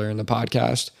said earlier in the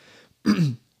podcast,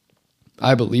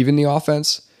 I believe in the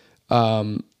offense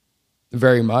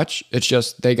very much. It's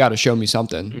just they got to show me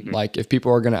something. Like if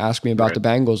people are going to ask me about the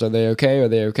Bengals, are they okay? Are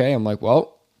they okay? I'm like,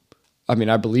 well, I mean,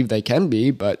 I believe they can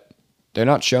be, but they're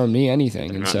not showing me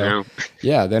anything. And so,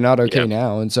 yeah, they're not okay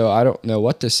now. And so I don't know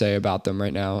what to say about them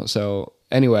right now. So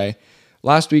anyway,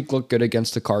 last week looked good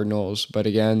against the Cardinals, but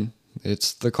again,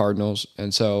 it's the Cardinals.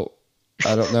 And so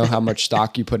I don't know how much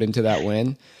stock you put into that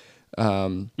win.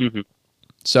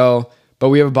 So, but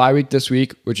we have a bye week this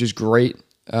week, which is great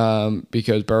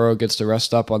because Burrow gets to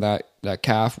rest up on that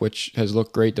calf, which has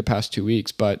looked great the past 2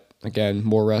 weeks. But again,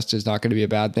 more rest is not going to be a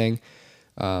bad thing.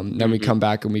 Then we come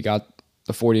back and we got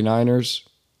the 49ers,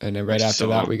 and then right after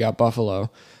that we got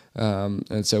Buffalo.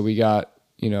 And so we got,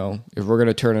 if we're going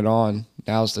to turn it on,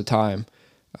 now's the time,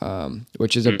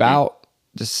 which is about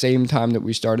the same time that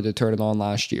we started to turn it on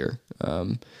last year.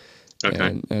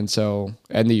 Okay. And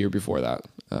the year before that.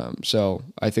 So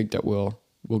I think that we'll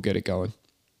get it going.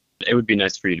 It would be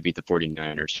nice for you to beat the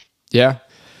 49ers. Yeah.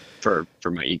 For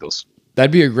my Eagles.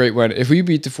 That'd be a great win. If we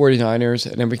beat the 49ers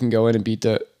and then we can go in and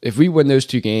if we win those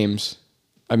 2 games,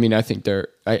 I mean, I think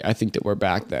that we're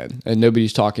back then, and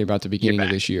nobody's talking about the beginning of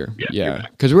this year. Yeah,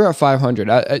 because we're at 500.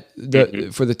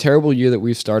 For the terrible year that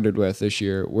we've started with this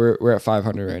year, we're at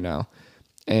 500 right now,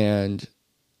 and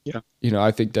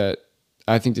I think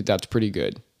that's pretty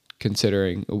good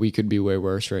considering we could be way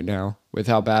worse right now with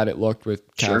how bad it looked with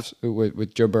calves,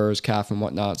 with Joe Burrow's calf and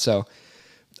whatnot. So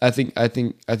I think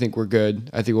we're good.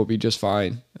 I think we'll be just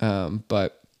fine.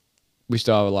 But we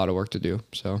still have a lot of work to do.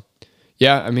 So.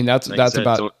 Yeah, I mean that's about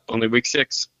it's only week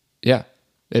 6. Yeah,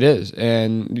 it is,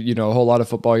 and a whole lot of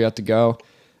football you have to go,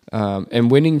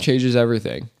 and winning changes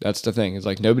everything. That's the thing. It's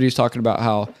like nobody's talking about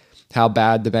how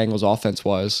bad the Bengals offense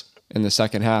was in the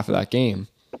second half of that game,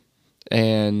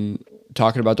 and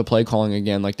talking about the play calling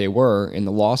again like they were in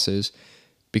the losses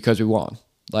because we won.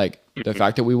 Like the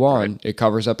fact that we won, it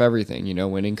covers up everything.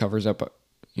 Winning covers up,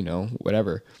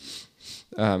 whatever.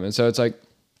 And so it's like,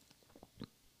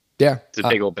 yeah, it's a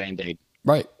big old Band-Aid.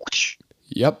 Right.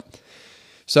 Yep.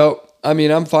 So, I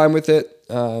mean, I'm fine with it.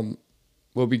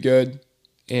 We'll be good.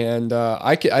 And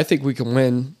I think we can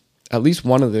win at least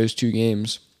one of those 2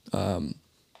 games and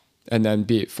then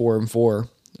be at 4-4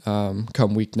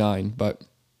 come week 9. But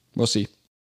we'll see.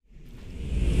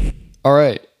 All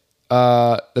right.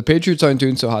 The Patriots aren't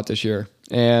doing so hot this year.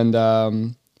 And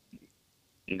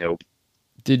nope.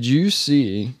 Did you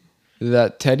see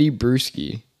that Teddy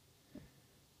Bruschi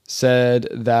said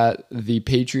that the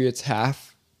Patriots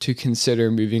have to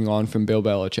consider moving on from Bill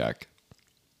Belichick?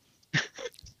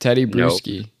 Teddy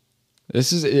Bruschi. Nope.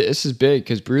 This is big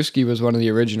because Bruschi was one of the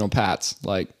original Pats.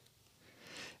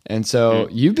 And so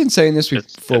you've been saying this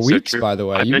for weeks, by the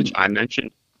way. I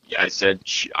mentioned. Yeah, I said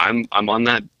I'm on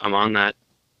that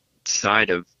side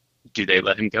of do they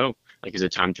let him go? Like, is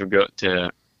it time to go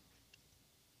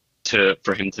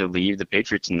for him to leave the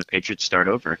Patriots and the Patriots start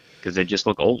over because they just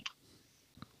look old?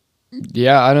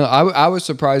 Yeah, I know. I was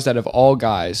surprised that of all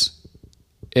guys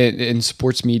in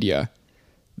sports media,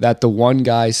 that the one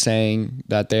guy saying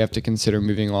that they have to consider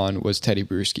moving on was Teddy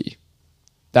Bruschi.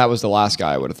 That was the last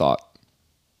guy I would have thought.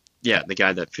 Yeah, the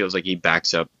guy that feels like he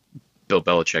backs up Bill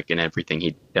Belichick in everything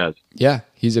he does. Yeah,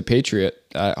 he's a Patriot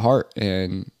at heart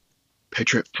and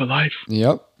Patriot for life.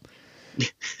 Yep.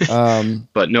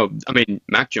 But no, I mean,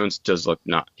 Mac Jones does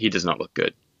he does not look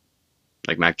good.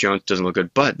 Like, Mac Jones doesn't look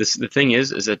good. But the thing is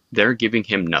that they're giving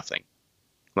him nothing.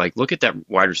 Like, look at that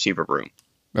wide receiver room.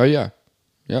 Oh yeah,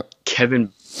 yep.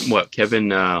 Kevin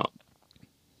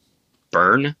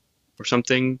Byrne or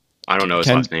something. I don't know his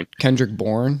last name. Kendrick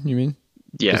Bourne, you mean?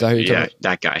 Yeah,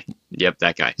 that guy. Yep,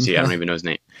 that guy. See, I don't even know his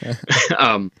name.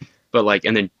 But like,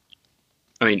 and then,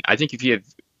 I mean, I think if you have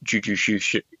Juju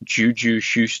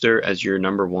Schuster as your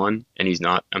number one, and he's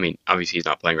not. I mean, obviously he's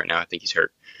not playing right now. I think he's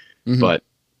hurt. Mm-hmm. But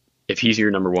if he's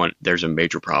your number one, there's a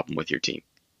major problem with your team.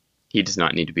 He does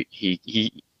not need to be.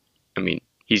 I mean,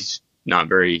 he's not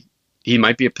very. He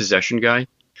might be a possession guy,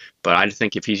 but I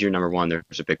think if he's your number one,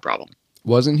 there's a big problem.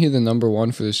 Wasn't he the number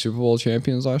one for the Super Bowl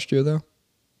champions last year, though?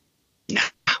 No,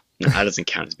 that doesn't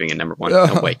count as being a number one.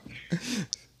 No way.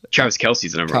 Travis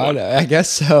Kelce's the number one. I guess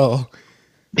so.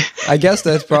 I guess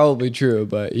that's probably true,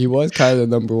 but he was kind of the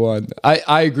number one.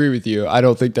 I agree with you. I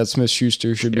don't think that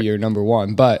Smith-Schuster should be your number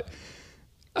one, but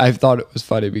I thought it was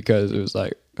funny because it was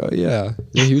like, oh yeah,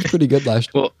 he was pretty good last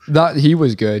year. Well, not he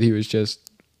was good. He was just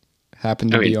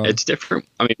happened to be on. It's different.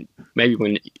 I mean, maybe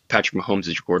when Patrick Mahomes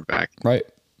is your quarterback, right?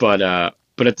 But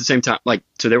at the same time, like,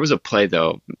 so there was a play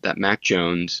though that Mac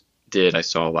Jones did. I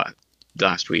saw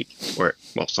last week,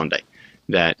 Sunday,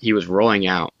 that he was rolling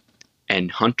out,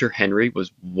 and Hunter Henry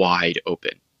was wide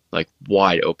open,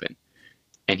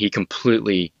 and he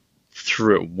completely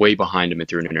threw it way behind him and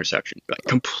threw an interception, like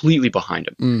completely behind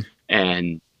him,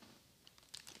 and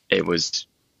it was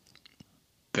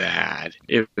bad.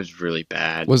 It was really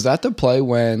bad. Was that the play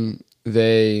when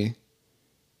they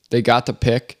got the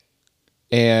pick?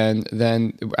 And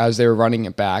then as they were running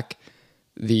it back,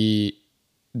 the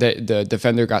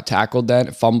defender got tackled,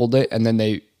 then fumbled it, and then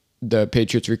the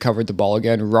Patriots recovered the ball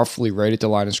again, roughly right at the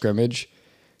line of scrimmage.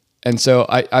 And so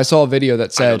I saw a video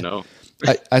that said, I don't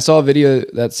know. I saw a video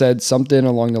that said something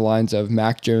along the lines of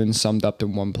Mac Jones summed up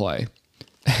in one play.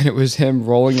 And it was him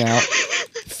rolling out,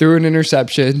 threw an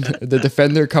interception, the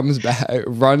defender comes back,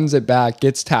 runs it back,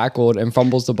 gets tackled, and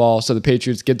fumbles the ball. So the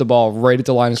Patriots get the ball right at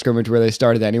the line of scrimmage where they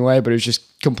started anyway, but it was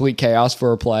just complete chaos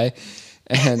for a play.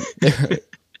 And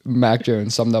Mac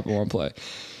Jones summed up in one play.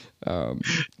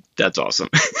 That's awesome.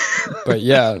 But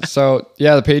yeah,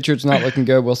 the Patriots not looking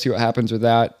good. We'll see what happens with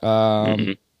that.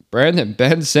 Brandon,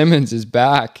 Ben Simmons is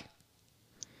back.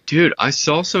 Dude, I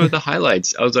saw some of the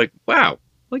highlights. I was like, wow,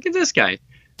 look at this guy.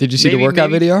 Did you see the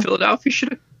workout video? Philadelphia should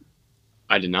have.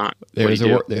 I did not. There's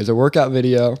a workout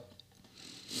video.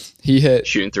 He hit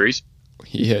shooting threes.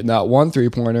 He hit not one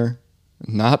 3-pointer,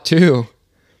 not two,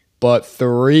 but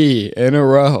 3 in a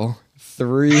row.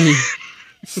 Three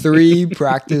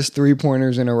practice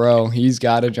 3-pointers in a row. He's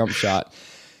got a jump shot.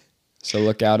 So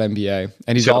look out, NBA.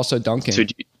 And he's also dunking.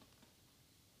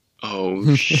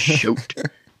 Oh, shoot.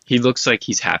 He looks like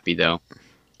he's happy, though.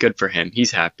 Good for him.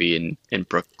 He's happy in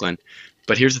Brooklyn.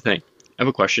 But here's the thing. I have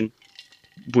a question.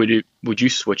 Would you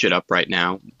switch it up right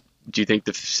now? Do you think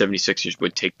the 76ers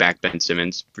would take back Ben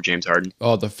Simmons for James Harden?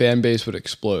 Oh, the fan base would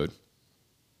explode.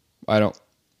 In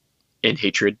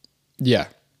hatred? Yeah.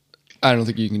 I don't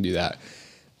think you can do that.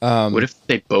 What if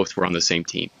they both were on the same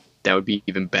team? That would be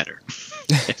even better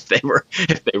if they were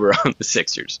on the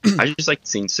Sixers. I just like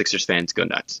seeing Sixers fans go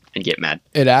nuts and get mad.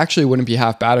 It actually wouldn't be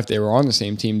half bad if they were on the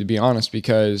same team, to be honest,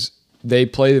 because they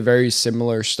play a very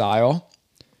similar style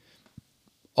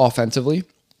offensively,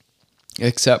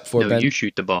 except for you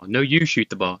shoot the ball. No, you shoot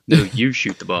the ball. No, you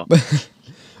shoot the ball.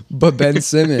 But Ben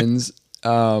Simmons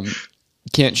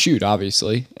can't shoot,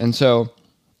 obviously, and so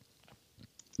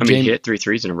he hit 3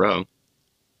 threes in a row.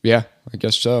 Yeah, I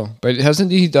guess so. But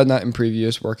hasn't he done that in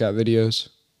previous workout videos?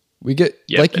 We get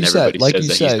like you said,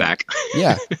 he's back.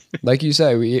 Yeah, like you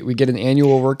said, we get an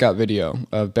annual workout video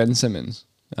of Ben Simmons,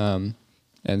 and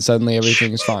suddenly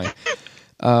everything is fine.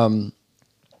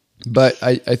 But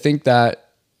I think that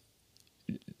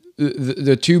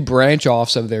the two branch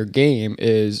offs of their game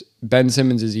is Ben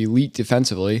Simmons is elite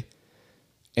defensively,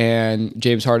 and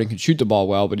James Harden can shoot the ball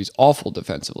well, but he's awful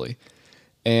defensively.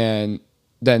 And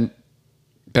then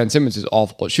Ben Simmons is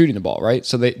awful at shooting the ball, right?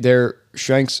 So their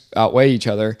strengths outweigh each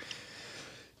other.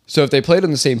 So if they played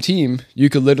on the same team, you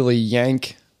could literally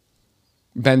yank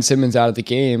Ben Simmons out of the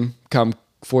game come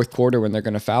fourth quarter when they're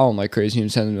going to foul him like crazy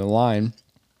and send him to the line,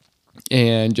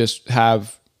 and just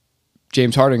have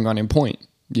James Harden on in point,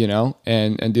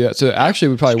 and do that. So it actually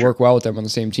would probably work well with them on the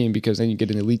same team, because then you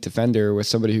get an elite defender with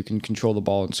somebody who can control the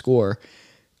ball and score.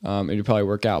 It would probably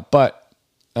work out. But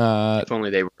if only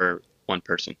they were one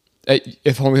person.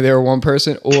 If only they were one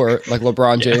person, or like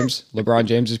LeBron James. LeBron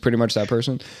James is pretty much that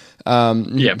person.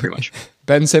 Yeah, pretty much.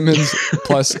 Ben Simmons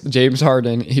plus James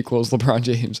Harden equals LeBron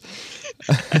James.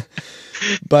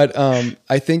 But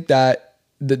I think that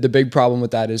the big problem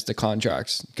with that is the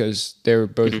contracts, because they're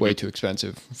both way too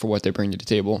expensive for what they bring to the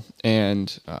table,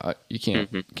 and you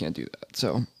can't do that.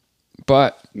 So,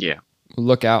 but Yeah.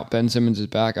 look out, Ben Simmons is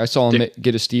back. I saw him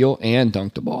get a steal and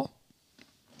dunk the ball.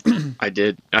 I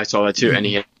did. I saw that too, and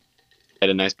he had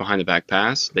a nice behind the back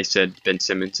pass. They said Ben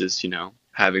Simmons is,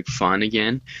 having fun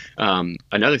again.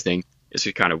 Another thing, this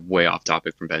is kind of way off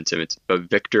topic from Ben Simmons, but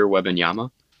Victor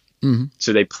Wembanyama.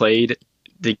 So they played.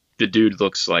 The dude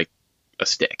looks like a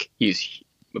stick.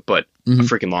 But a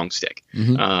freaking long stick.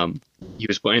 He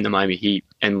was playing the Miami Heat,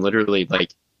 and literally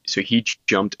so he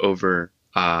jumped over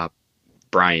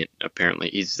Bryant. Apparently,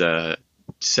 he's the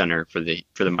center for the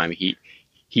Miami Heat.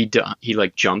 He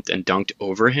jumped and dunked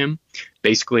over him.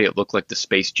 Basically, it looked like the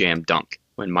Space Jam dunk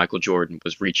when Michael Jordan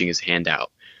was reaching his hand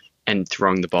out and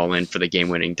throwing the ball in for the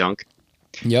game-winning dunk.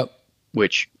 Yep.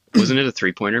 Which wasn't it a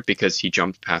three-pointer because he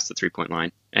jumped past the three-point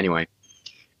line. Anyway.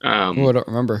 I don't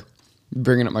remember.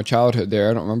 Bringing up my childhood there.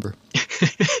 I don't remember.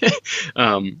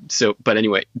 But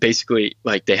anyway, basically,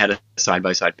 they had a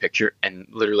side-by-side picture, and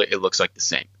literally it looks like the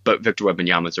same. But Victor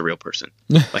Wembanyama is a real person.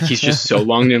 He's just so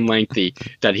long and lengthy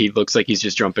that he looks like he's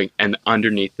just jumping. And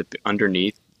underneath,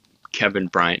 Kevin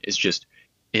Bryant is just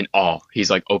in awe.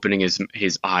 He's opening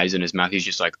his eyes and his mouth. He's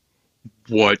just like,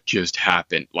 what just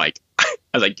happened? I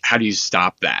was like, how do you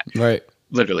stop that? Right.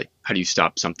 Literally, how do you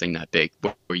stop something that big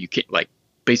where you can't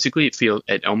basically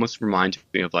it almost reminds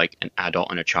me of an adult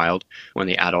and a child when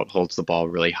the adult holds the ball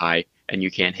really high and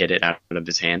you can't hit it out of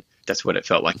his hand. That's what it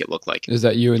felt like. It looked like. Is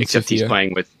that you and except Sophia? He's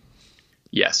playing with,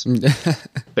 yes,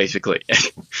 basically.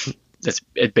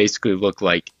 It basically looked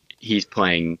like he's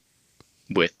playing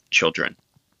with children.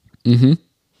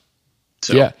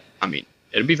 So yeah. I mean,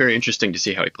 it'll be very interesting to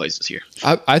see how he plays this year.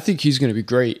 I think he's going to be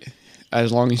great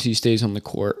as long as he stays on the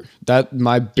court. That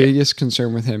my biggest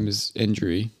concern with him is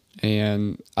injury.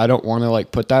 And I don't want to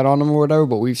put that on him or whatever,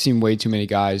 but we've seen way too many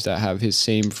guys that have his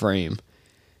same frame,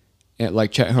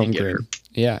 like Chet Holmgren.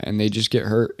 Yeah, and they just get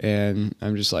hurt. And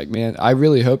I'm just like, man, I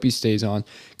really hope he stays on,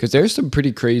 because there's some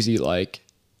pretty crazy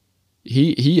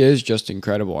he is just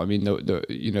incredible. I mean,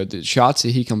 the shots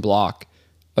that he can block,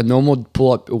 a normal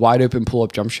wide open pull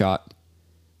up jump shot.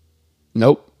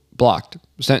 Nope, blocked,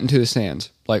 sent into the stands.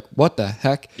 What the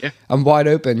heck? Yeah. I'm wide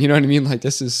open. You know what I mean?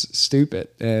 This is stupid.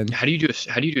 And how do you do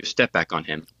a step back on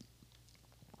him?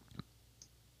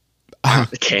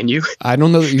 Can you? I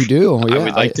don't know that you do. I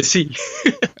would like to see.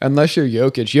 Unless you're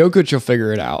Jokic. Jokic will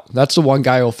figure it out. That's the one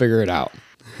guy who'll figure it out.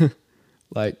 Oh,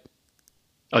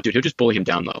 dude, he'll just bully him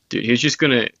down low. Dude, he's just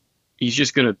gonna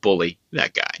bully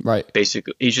that guy. Right.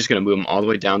 Basically, he's just gonna move him all the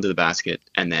way down to the basket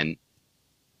and then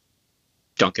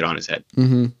dunk it on his head.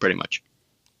 Pretty much.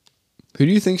 Who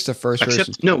do you think's the first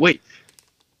person? No, wait.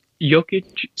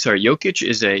 Jokic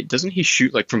is doesn't he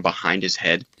shoot from behind his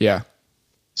head? Yeah.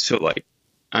 So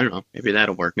I don't know, maybe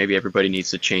that'll work. Maybe everybody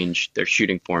needs to change their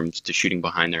shooting forms to shooting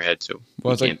behind their head so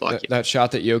he can't block that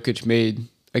shot that Jokic made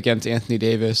against Anthony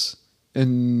Davis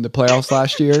in the playoffs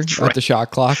last year right. At the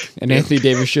shot clock, and Anthony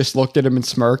Davis just looked at him and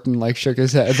smirked and shook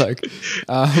his head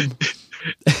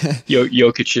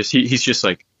Jokic he's just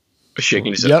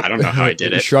shaking his head. I don't know how I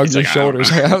did it. Shrugged his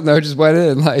shoulders. I don't know. Just went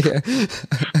in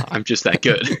I'm just that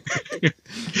good. Get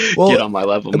on my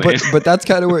level, man. But that's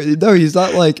kind of where he's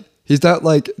not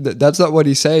that's not what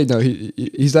he's saying. No,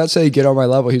 he's not saying get on my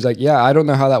level. He's yeah, I don't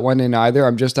know how that went in either.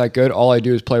 I'm just that good. All I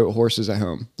do is play with horses at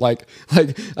home. I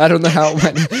don't know how it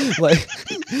went.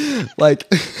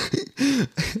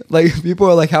 People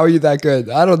are how are you that good?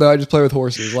 I don't know. I just play with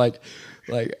horses.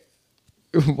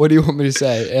 What do you want me to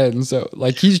say? And so,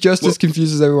 he's just as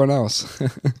confused as everyone else.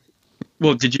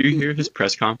 Well, did you hear his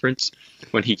press conference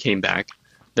when he came back?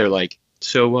 They're you won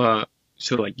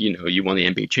the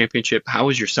NBA championship. How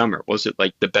was your summer? Was it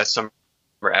the best summer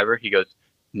ever? He goes,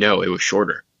 no, it was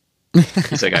shorter.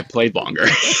 He's I played longer.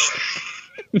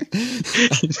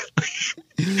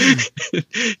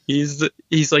 he's the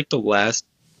last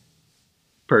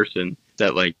person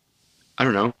that I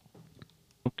don't know.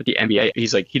 But the NBA,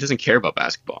 he's he doesn't care about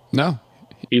basketball. No.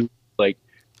 He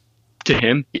to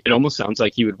him, it almost sounds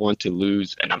like he would want to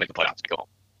lose and not make the playoffs to go home.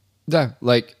 Yeah,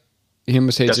 he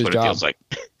almost hates his job. That's what it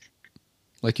feels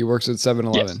like. He works at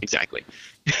 7-Eleven. Yes, exactly.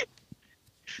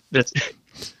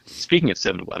 Speaking of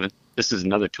 7-Eleven, this is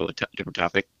another totally different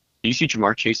topic. Did you see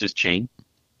Jamar Chase's chain?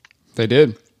 They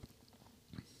did.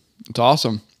 It's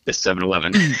awesome. This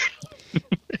 7-Eleven.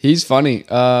 He's funny.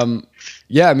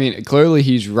 Yeah, I mean, clearly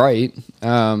he's right.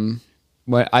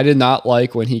 What I did not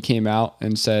like when he came out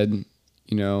and said,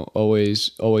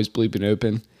 always bleeping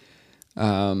open.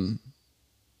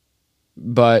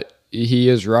 But he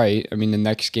is right. I mean, the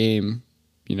next game,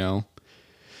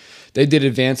 they did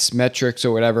advanced metrics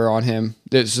or whatever on him.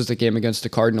 This was the game against the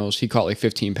Cardinals. He caught like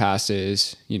 15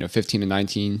 passes, 15 to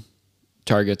 19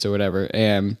 targets or whatever.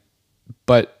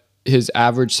 But his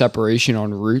average separation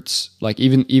on routes, like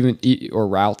on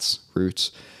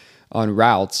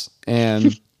routes,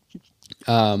 and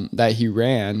that he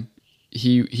ran,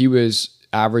 he was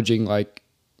averaging like,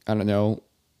 I don't know,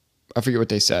 I forget what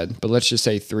they said, but let's just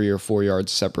say 3 or 4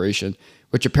 yards separation,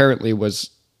 which apparently was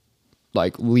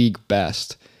like league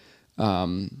best,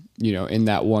 in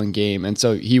that one game. And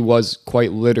so he was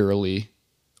quite literally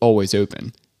always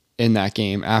open in that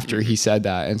game after he said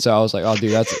that. And so I was like, oh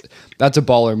dude, that's a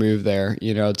baller move there,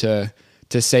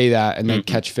 to say that and then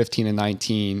catch 15 and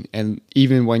 19. And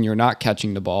even when you're not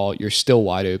catching the ball, you're still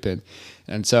wide open.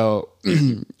 And so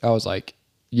I was like,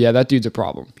 yeah, that dude's a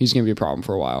problem. He's going to be a problem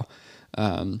for a while.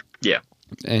 Yeah.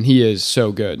 And he is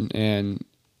so good. And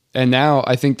now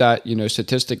I think that,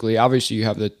 statistically, obviously you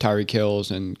have the Tyreek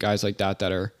Hills and guys like that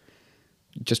are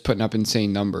just putting up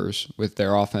insane numbers with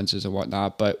their offenses and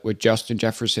whatnot. But with Justin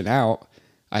Jefferson out,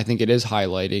 I think it is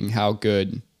highlighting how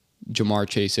good Jamar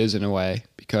Chase is in a way,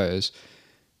 because,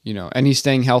 and he's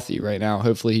staying healthy right now.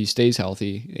 Hopefully he stays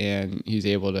healthy and he's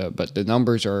able to, but the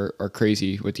numbers are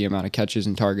crazy with the amount of catches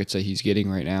and targets that he's getting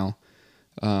right now.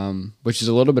 Which is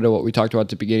a little bit of what we talked about at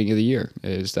the beginning of the year,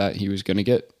 is that he was going to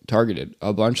get targeted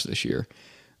a bunch this year.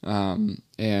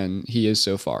 And he is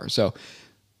so far. So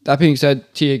that being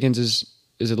said, T. Higgins is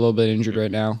a little bit injured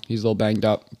right now. He's a little banged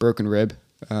up, broken rib.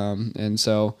 And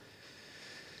so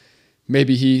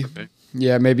maybe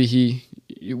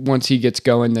once he gets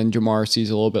going, then Jamar sees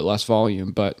a little bit less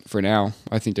volume. But for now,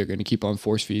 I think they're going to keep on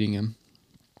force feeding him.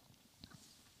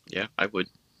 Yeah, I would.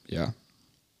 Yeah.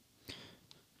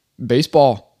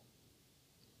 Baseball.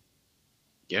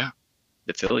 Yeah.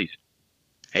 The Phillies.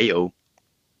 Hey-o.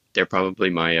 They're probably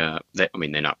they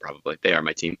are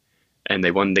my team. And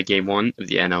they won the game 1 of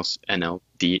the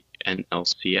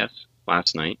NLCS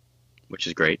last night, which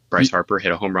is great. Bryce Harper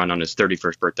hit a home run on his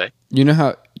 31st birthday. You know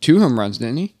how 2 home runs,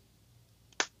 didn't he?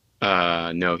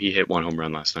 No, he hit 1 home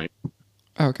run last night.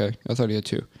 Oh, okay. I thought he had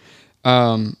 2.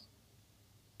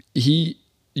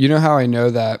 You know how I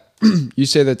know that you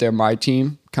say that they're my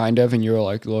team, kind of, and you were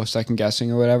like a little second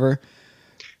guessing or whatever.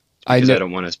 Because I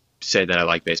don't want to say that I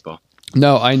like baseball.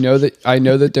 No, I know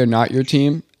that they're not your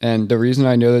team, and the reason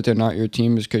I know that they're not your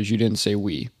team is because you didn't say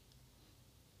we.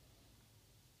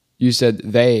 You said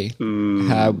they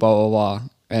have blah blah blah,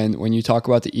 and when you talk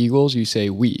about the Eagles, you say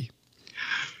we.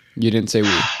 You didn't say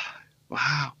we.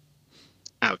 Wow.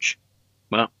 Ouch.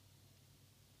 Well,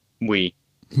 I'm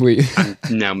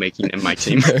now making them my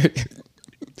team.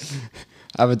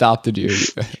 I've adopted you.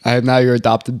 I am now your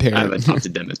adopted parent. I've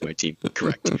adopted them as my team.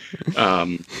 Correct.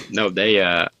 No,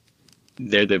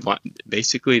 they're the one.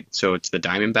 Basically, so it's the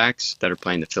Diamondbacks that are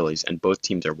playing the Phillies, and both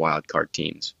teams are wild card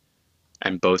teams,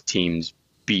 and both teams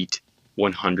beat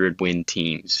 100-win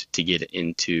teams to get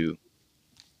into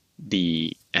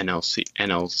the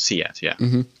NLCS. Yeah.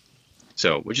 Mm-hmm.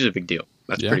 So, which is a big deal.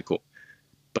 That's pretty cool.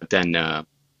 But then, then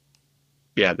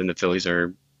the Phillies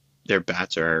their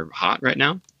bats are hot right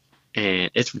now.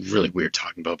 And it's really weird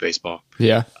talking about baseball.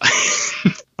 Yeah,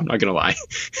 I'm not gonna lie.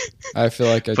 I feel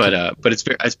like, but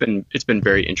it's been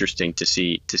very interesting to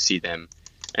see them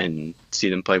and see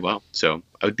them play well. So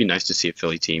it would be nice to see a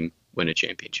Philly team win a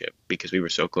championship, because we were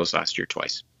so close last year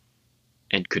twice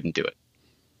and couldn't do it.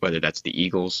 Whether that's the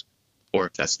Eagles or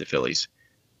if that's the Phillies,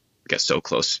 we got so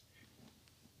close,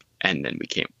 and then we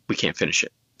can't finish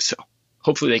it. So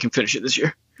hopefully they can finish it this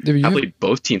year. I believe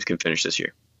both teams can finish this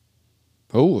year.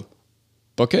 Oh.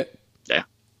 Book it? Yeah.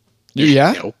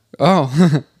 Yeah? No.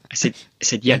 Oh. I said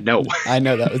yeah, no. I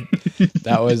know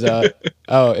that was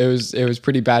it was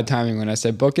pretty bad timing when I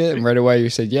said book it, and right away you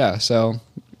said yeah, so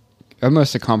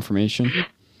almost a confirmation.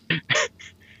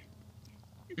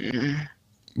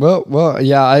 Well,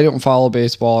 yeah, I don't follow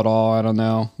baseball at all. I don't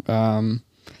know.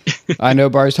 I know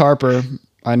Bryce Harper.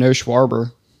 I know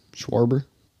Schwarber.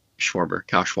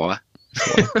 Kyle Schwarber.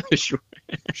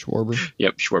 Schwarber.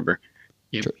 Yep, Schwarber.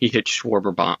 Yep, he hit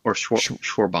Schwarber bomb or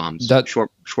Schwarber bombs.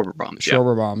 Schwarber bombs.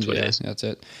 Schwarber bombs. Yeah, that's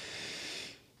it.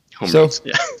 Home runs.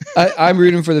 Yeah. I'm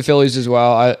rooting for the Phillies as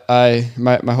well.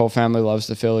 My whole family loves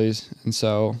the Phillies, and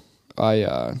so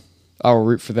I'll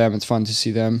root for them. It's fun to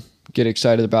see them, get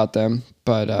excited about them,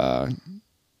 but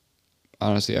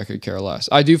honestly, I could care less.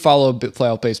 I do follow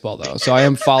playoff baseball though, so I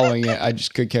am following it. I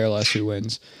just could care less who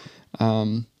wins.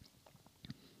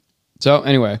 So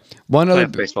anyway,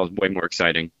 baseball is way more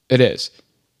exciting. It is.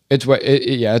 It's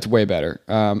way better.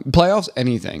 Playoffs,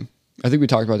 anything. I think we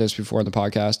talked about this before in the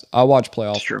podcast. I'll watch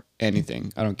playoffs,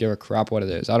 anything. I don't give a crap what it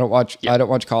is. I don't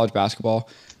watch college basketball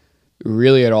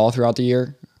really at all throughout the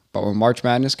year. But when March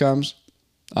Madness comes,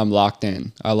 I'm locked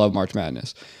in. I love March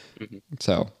Madness. Mm-hmm.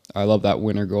 So I love that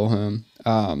winner go home.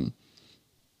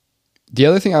 The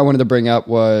other thing I wanted to bring up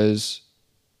was,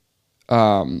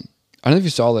 I don't know if you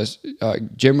saw this.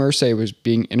 Jim Irsay was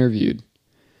being interviewed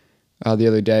the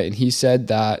other day, and he said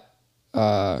that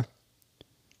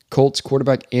Colts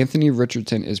quarterback Anthony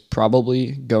Richardson is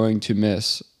probably going to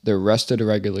miss the rest of the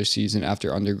regular season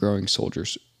after undergoing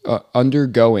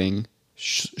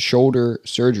shoulder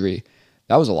surgery.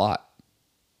 That was a lot.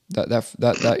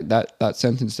 That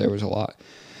sentence there was a lot.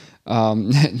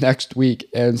 Next week,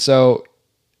 and so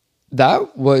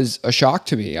that was a shock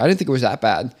to me. I didn't think it was that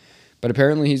bad, but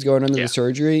apparently he's going under the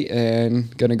surgery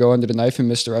and going to go under the knife and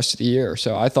miss the rest of the year.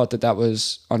 So I thought that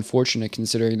was unfortunate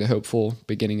considering the hopeful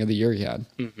beginning of the year he had.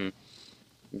 Mm-hmm.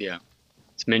 Yeah,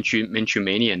 it's Minshew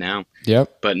mania now.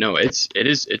 Yep. But no, it's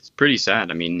pretty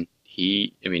sad. I mean,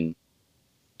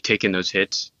 taking those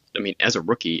hits. I mean, as a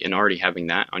rookie and already having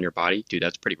that on your body, dude,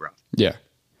 that's pretty rough. Yeah,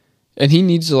 and he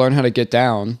needs to learn how to get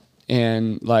down.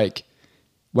 And like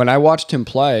when I watched him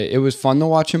play, it was fun to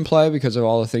watch him play because of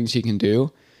all the things he can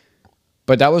do.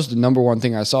 But that was the number one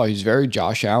thing I saw. He's very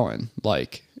Josh Allen,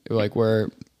 like where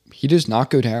he does not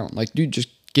go down. Like, dude, just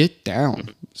get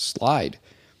down, slide.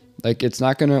 Like, it's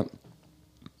not gonna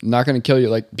kill you.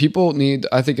 Like, people need.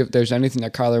 I think if there's anything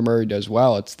that Kyler Murray does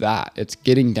well, it's that. It's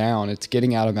getting down. It's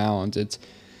getting out of bounds. It's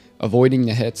avoiding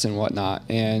the hits and whatnot.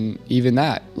 And even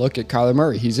that. Look at Kyler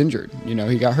Murray. He's injured. You know,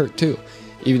 he got hurt too,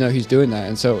 even though he's doing that.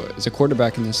 And so, as a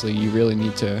quarterback in this league, you really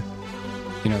need to,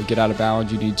 get out of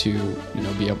bounds. You need to,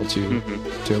 be able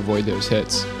to avoid those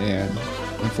hits. And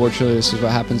unfortunately, this is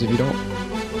what happens if you don't.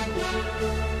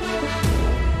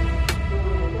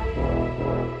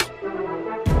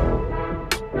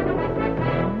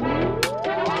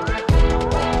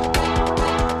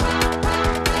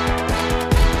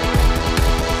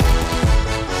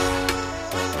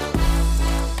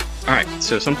 All right,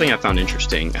 so something I found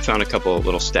interesting. I found a couple of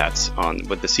little stats on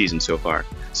with the season so far.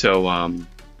 So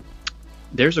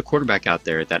there's a quarterback out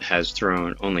there that has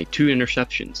thrown only two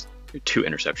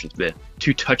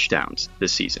touchdowns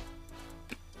this season.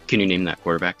 Can you name that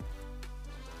quarterback?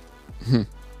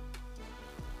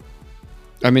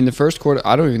 I mean, the first quarter,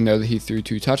 I don't even know that he threw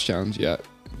 2 touchdowns yet.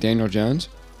 Daniel Jones?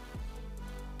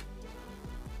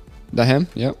 That him?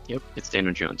 Yep. Yep, it's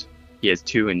Daniel Jones. He has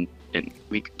 2 in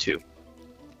week 2.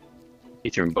 He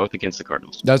threw them both against the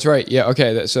Cardinals. That's right. Yeah,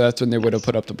 okay. So that's when they would have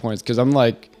put up the points. Because I'm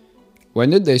like,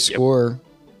 when did they score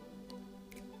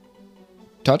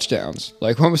touchdowns?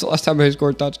 Like, when was the last time they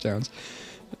scored touchdowns?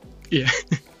 Yeah.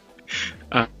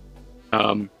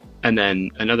 And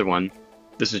then another one.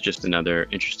 This is just another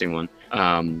interesting one.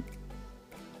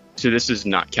 So this is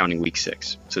not counting week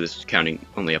 6. So this is counting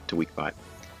only up to week 5.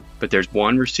 But there's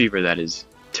one receiver that is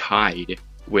tied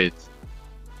with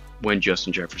when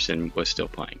Justin Jefferson was still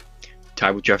playing.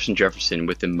 Tied with Justin Jefferson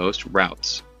with the most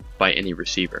routes by any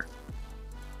receiver.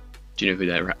 Do you know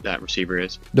who that receiver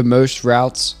is? The most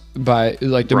routes by,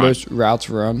 like, the most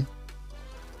routes run?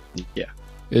 Yeah.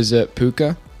 Is it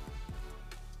Puka?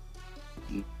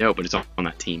 No, but it's on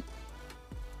that team.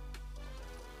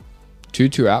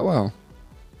 Tutu Atwell.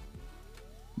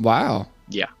 Wow.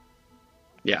 Yeah.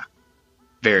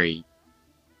 Very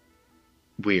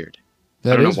weird.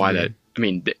 I don't know why weird. that. I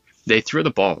mean, they throw the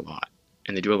ball a lot,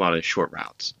 and they do a lot of short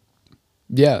routes.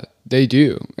 Yeah, they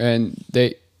do, and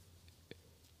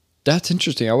that's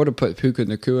interesting. I would have put Puka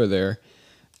Nacua there.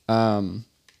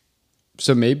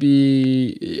 So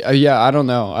maybe, I don't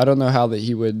know. I don't know how that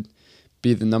he would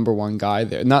be the number one guy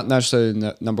there. Not necessarily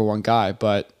the number one guy,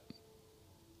 but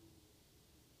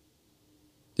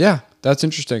yeah, that's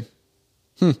interesting.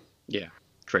 Yeah,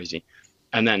 crazy.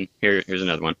 And then here's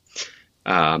another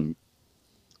one.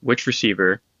 Which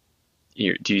receiver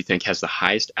do you think has the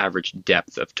highest average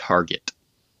depth of target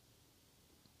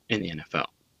in the NFL?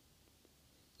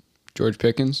 George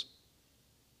Pickens?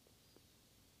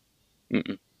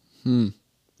 Mm-mm.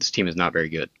 This team is not very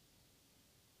good.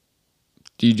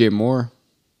 DJ Moore?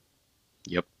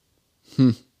 Yep.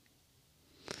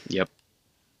 Yep.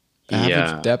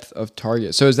 Average depth of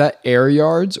target. So is that air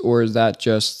yards or is that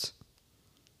just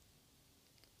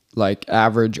like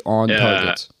average on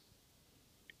targets?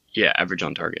 Yeah, average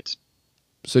on targets.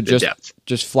 So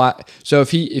just flat. So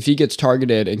if he gets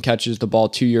targeted and catches the ball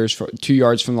 2 yards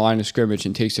from the line of scrimmage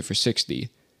and takes it for 60.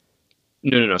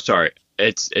 No. Sorry,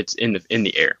 it's in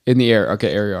the air. In the air.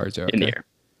 Okay, air yards. Okay. In the air.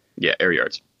 Yeah, air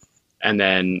yards. And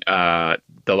then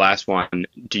the last one.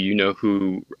 Do you know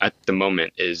who at the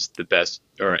moment is the best,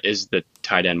 or is the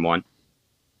tight end one?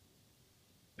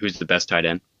 Who's the best tight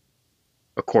end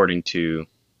according to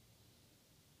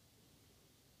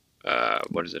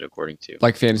what is it according to?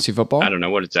 Like fantasy football? I don't know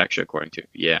what it's actually according to.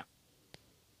 Yeah.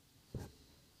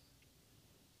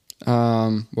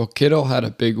 Well, Kittle had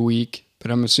a big week, but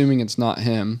I'm assuming it's not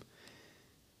him.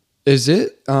 Is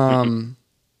it? I'm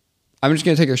just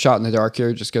gonna take a shot in the dark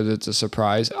here, just because it's a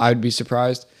surprise. I'd be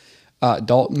surprised.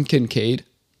 Dalton Kincaid.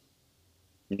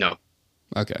 No,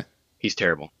 Okay. he's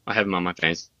terrible. I have him on my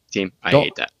fantasy team. I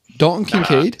hate that. Dalton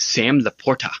Kincaid. Sam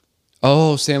Laporta.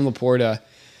 Oh, Sam Laporta.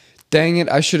 Dang it!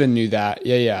 I should have knew that.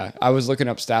 Yeah. I was looking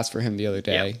up stats for him the other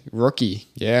day. Yeah. Rookie.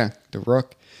 Yeah, the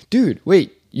rook. Dude,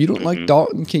 wait. You don't like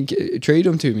Dalton Kincaid? Trade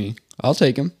him to me. I'll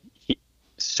take him.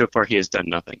 So far, he has done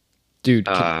nothing. Dude,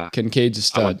 Kincaid's a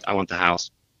stud. I want the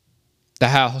house. The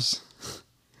house.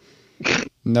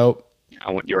 Nope.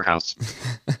 I want your house.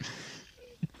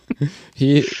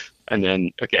 And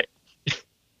then okay.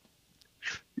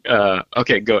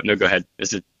 Okay, go ahead.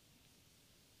 Is it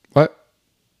What?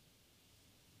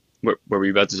 what were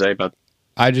you about to say about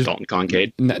Dalton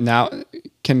Kincaid? Now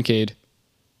Kincaid.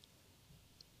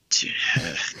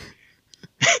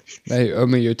 Hey, owe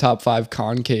me your top 5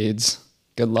 concades.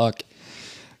 Good luck.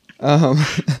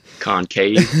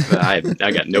 Concave. I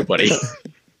got nobody.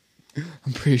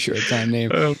 I'm pretty sure it's not a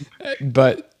name.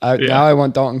 But now I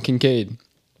want Dalton Kincaid.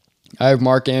 I have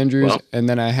Mark Andrews, and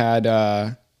then I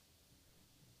had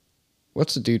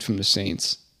what's the dude from the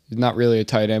Saints? He's not really a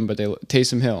tight end, but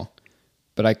Taysom Hill.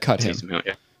 But I cut him. Taysom Hill,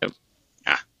 yeah. Yep.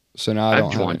 So now I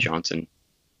don't have Juwan Johnson.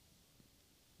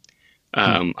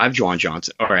 I have Juwan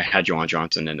Johnson, or I had Juwan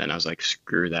Johnson, and then I was like,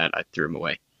 screw that. I threw him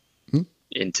away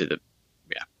into the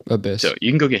abyss. So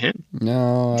you can go get him.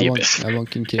 No, I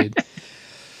want Kincaid.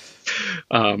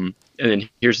 And then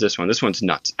here's this one. This one's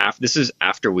nuts. This is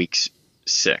after week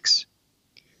 6.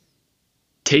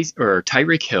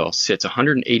 Tyreek Hill sits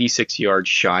 186 yards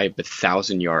shy of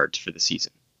 1,000 yards for the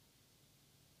season.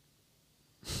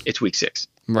 It's week 6.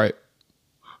 Right.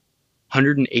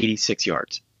 186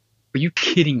 yards. Are you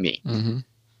kidding me? Mm-hmm.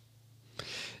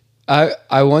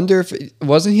 I wonder if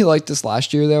wasn't he like this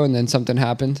last year though, and then something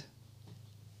happened.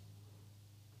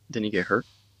 Didn't he get hurt?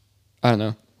 I don't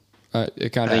know.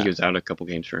 It kind of. I think he was out a couple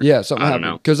games for. Yeah, something happened. I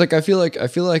don't know. Because like I feel like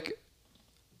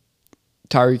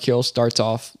Tyreek Hill starts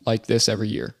off like this every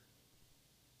year.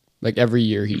 Like every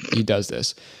year he does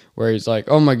this, where he's like,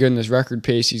 oh my goodness, record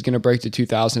pace, he's gonna break the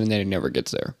 2,000, and then he never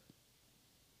gets there.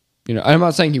 You know, I'm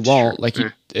not saying he won't. Like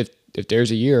if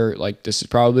there's a year, like this is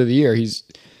probably the year.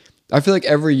 I feel like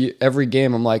every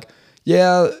game I'm like,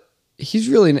 yeah, he's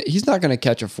not gonna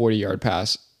catch a 40-yard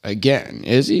pass again,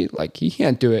 is he? Like he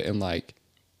can't do it in like,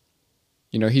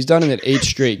 you know, he's done it in 8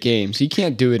 straight games. He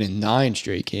can't do it in 9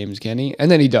 straight games, can he? And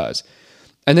then he does.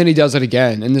 And then he does it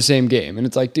again in the same game. And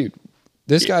it's like, dude,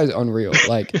 this guy's unreal.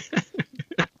 Like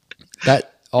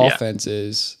that offense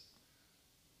is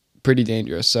pretty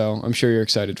dangerous. So I'm sure you're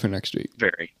excited for next week.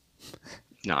 Very.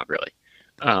 Not really.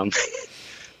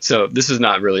 So this is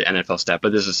not really NFL stat,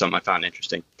 but this is something I found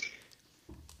interesting.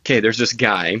 Okay, there's this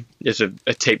guy. There's a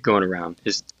tape going around.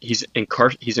 He's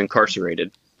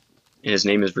incarcerated, and his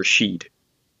name is Rashid.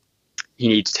 He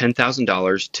needs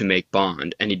 $10,000 to make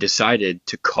bond, and he decided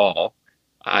to call.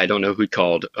 I don't know who he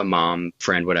called, a mom,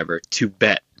 friend, whatever, to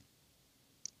bet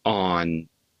on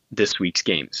this week's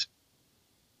games.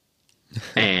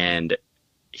 And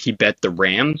he bet the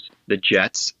Rams, the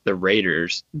Jets, the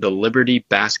Raiders, the Liberty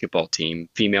basketball team,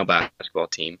 female basketball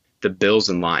team, the Bills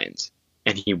and Lions,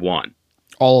 and he won.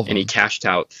 All of them. And he cashed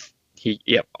out.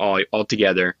 All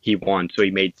together he won. So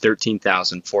he made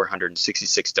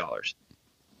 $13,466.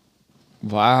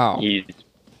 Wow.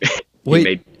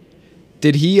 Wait,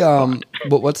 did he?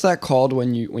 What's that called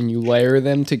when you layer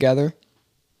them together?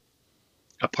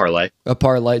 a parlay. A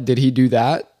parlay. Did he do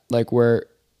that? Like where?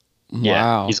 Yeah,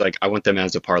 wow. he's like, I want them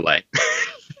as a parlay.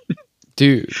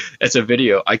 Dude, it's a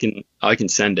video. I can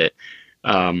send it.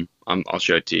 I'll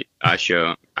show it to you.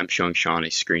 I'm showing Sean a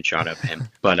screenshot of him,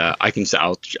 but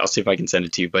I'll see if I can send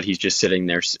it to you. But he's just sitting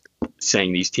there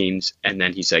saying these teams, and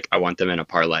then he's like, I want them in a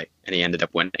parlay, and he ended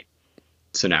up winning.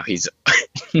 So now he's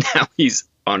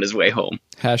on his way home.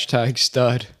 Hashtag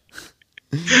stud.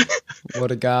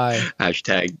 What a guy.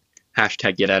 Hashtag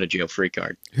get out of jail free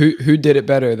card. Who did it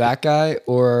better, that guy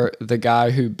or the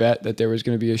guy who bet that there was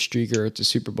going to be a streaker at the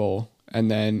Super Bowl and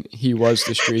then he was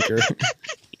the streaker?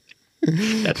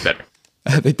 That's better.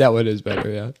 I think that one is better.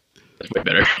 Yeah, that's way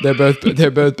better. They're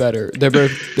both better. They're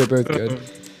both good.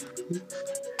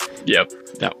 Yep,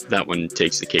 that one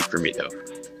takes the cake for me though.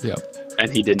 Yep. And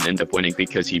he didn't end up winning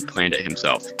because he planned it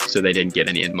himself, so they didn't get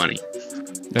any of the money.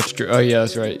 That's true. Oh yeah,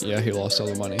 that's right. Yeah, he lost all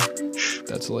the money.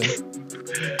 That's lame.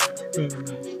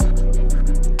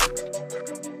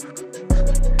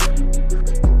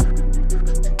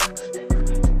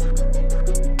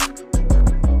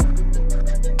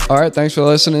 All right, thanks for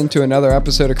listening to another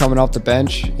episode of Coming Off the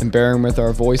Bench and bearing with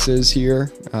our voices here.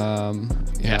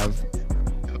 We have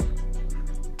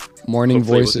morning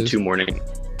Hopefully voices. It wasn't too morning.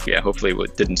 Yeah, hopefully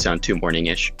it didn't sound too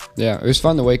morning-ish. Yeah, it was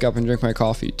fun to wake up and drink my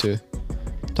coffee too,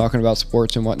 talking about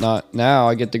sports and whatnot. Now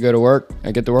I get to go to work.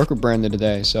 I get to work with Brandon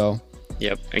today, so.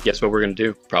 Yep, and guess what we're gonna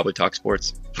do? Probably talk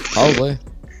sports. Probably.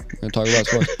 We're gonna talk about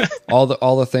sports.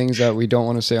 all the things that we don't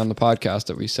want to say on the podcast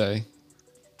that we say.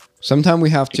 Sometimes we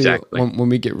have to, Exactly. when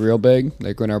we get real big,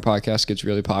 like when our podcast gets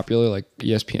really popular, like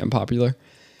ESPN popular,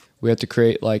 we have to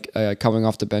create like a Coming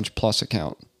Off the Bench Plus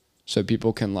account so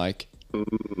people can like,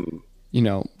 Ooh.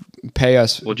 Pay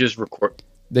us. We'll just record.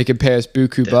 They could pay us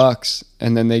buku bucks,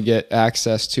 and then they get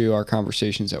access to our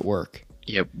conversations at work.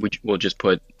 Yeah, we'll just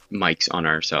put mics on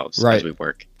ourselves Right. as we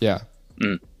work. Yeah.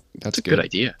 Mm. That's a good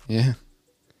idea. Yeah.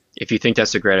 If you think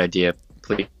that's a great idea,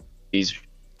 please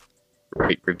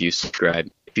rate, review, subscribe.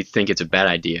 If you think it's a bad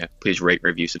idea, please rate,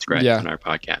 review, subscribe on our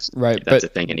podcast. Right. If that's a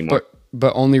thing anymore.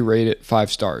 But only rate it 5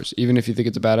 stars. Even if you think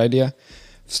it's a bad idea,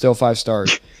 still 5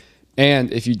 stars. And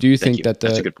if you do think that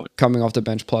That's a good point. Coming Off the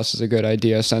Bench Plus is a good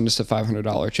idea, send us a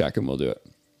 $500 check and we'll do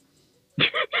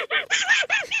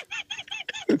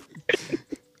it.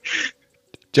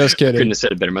 Just kidding. Couldn't have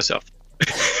said it better myself.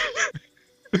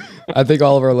 I think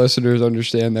all of our listeners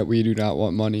understand that we do not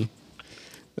want money.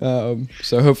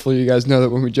 So hopefully you guys know that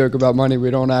when we joke about money,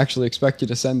 we don't actually expect you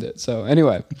to send it. So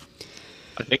anyway.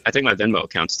 I think my Venmo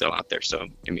account's still out there, so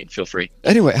I mean, feel free.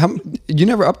 Anyway, you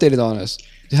never updated on us.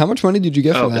 How much money did you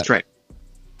get for that? Oh, that's right.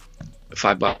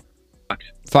 $5.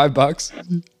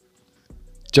 $5?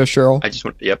 Just Cheryl? I just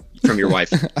want, yep, from your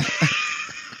wife.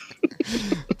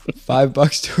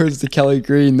 $5 towards the Kelly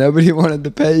Green. Nobody wanted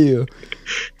to pay you.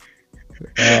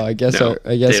 Oh, I guess they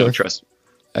don't trust.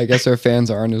 I guess our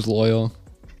fans aren't as loyal.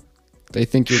 They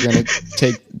think you're gonna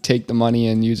take the money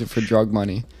and use it for drug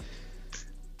money.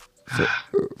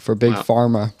 For big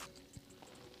pharma.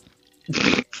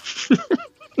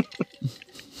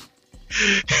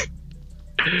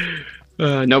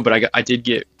 No, but I did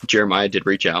get Jeremiah did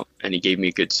reach out and he gave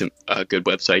me a good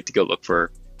website to go look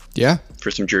for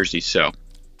some jerseys. So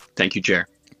thank you, Jer.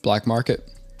 Black market.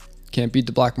 Can't beat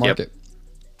the black market.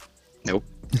 Nope.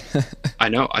 I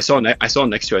know. I saw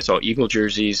next to it, I saw Eagle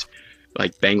jerseys,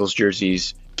 like Bengals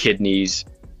jerseys, kidneys,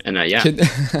 and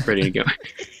ready to go.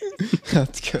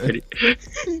 That's good.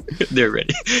 They're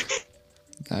ready.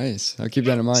 Nice. I'll keep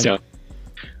that in mind. So,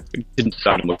 didn't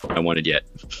decide on what I wanted yet.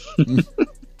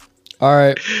 All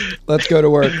right. Let's go to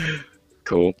work.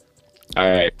 Cool. All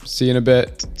right. See you in a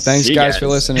bit. Thanks, guys, for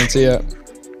listening. See ya.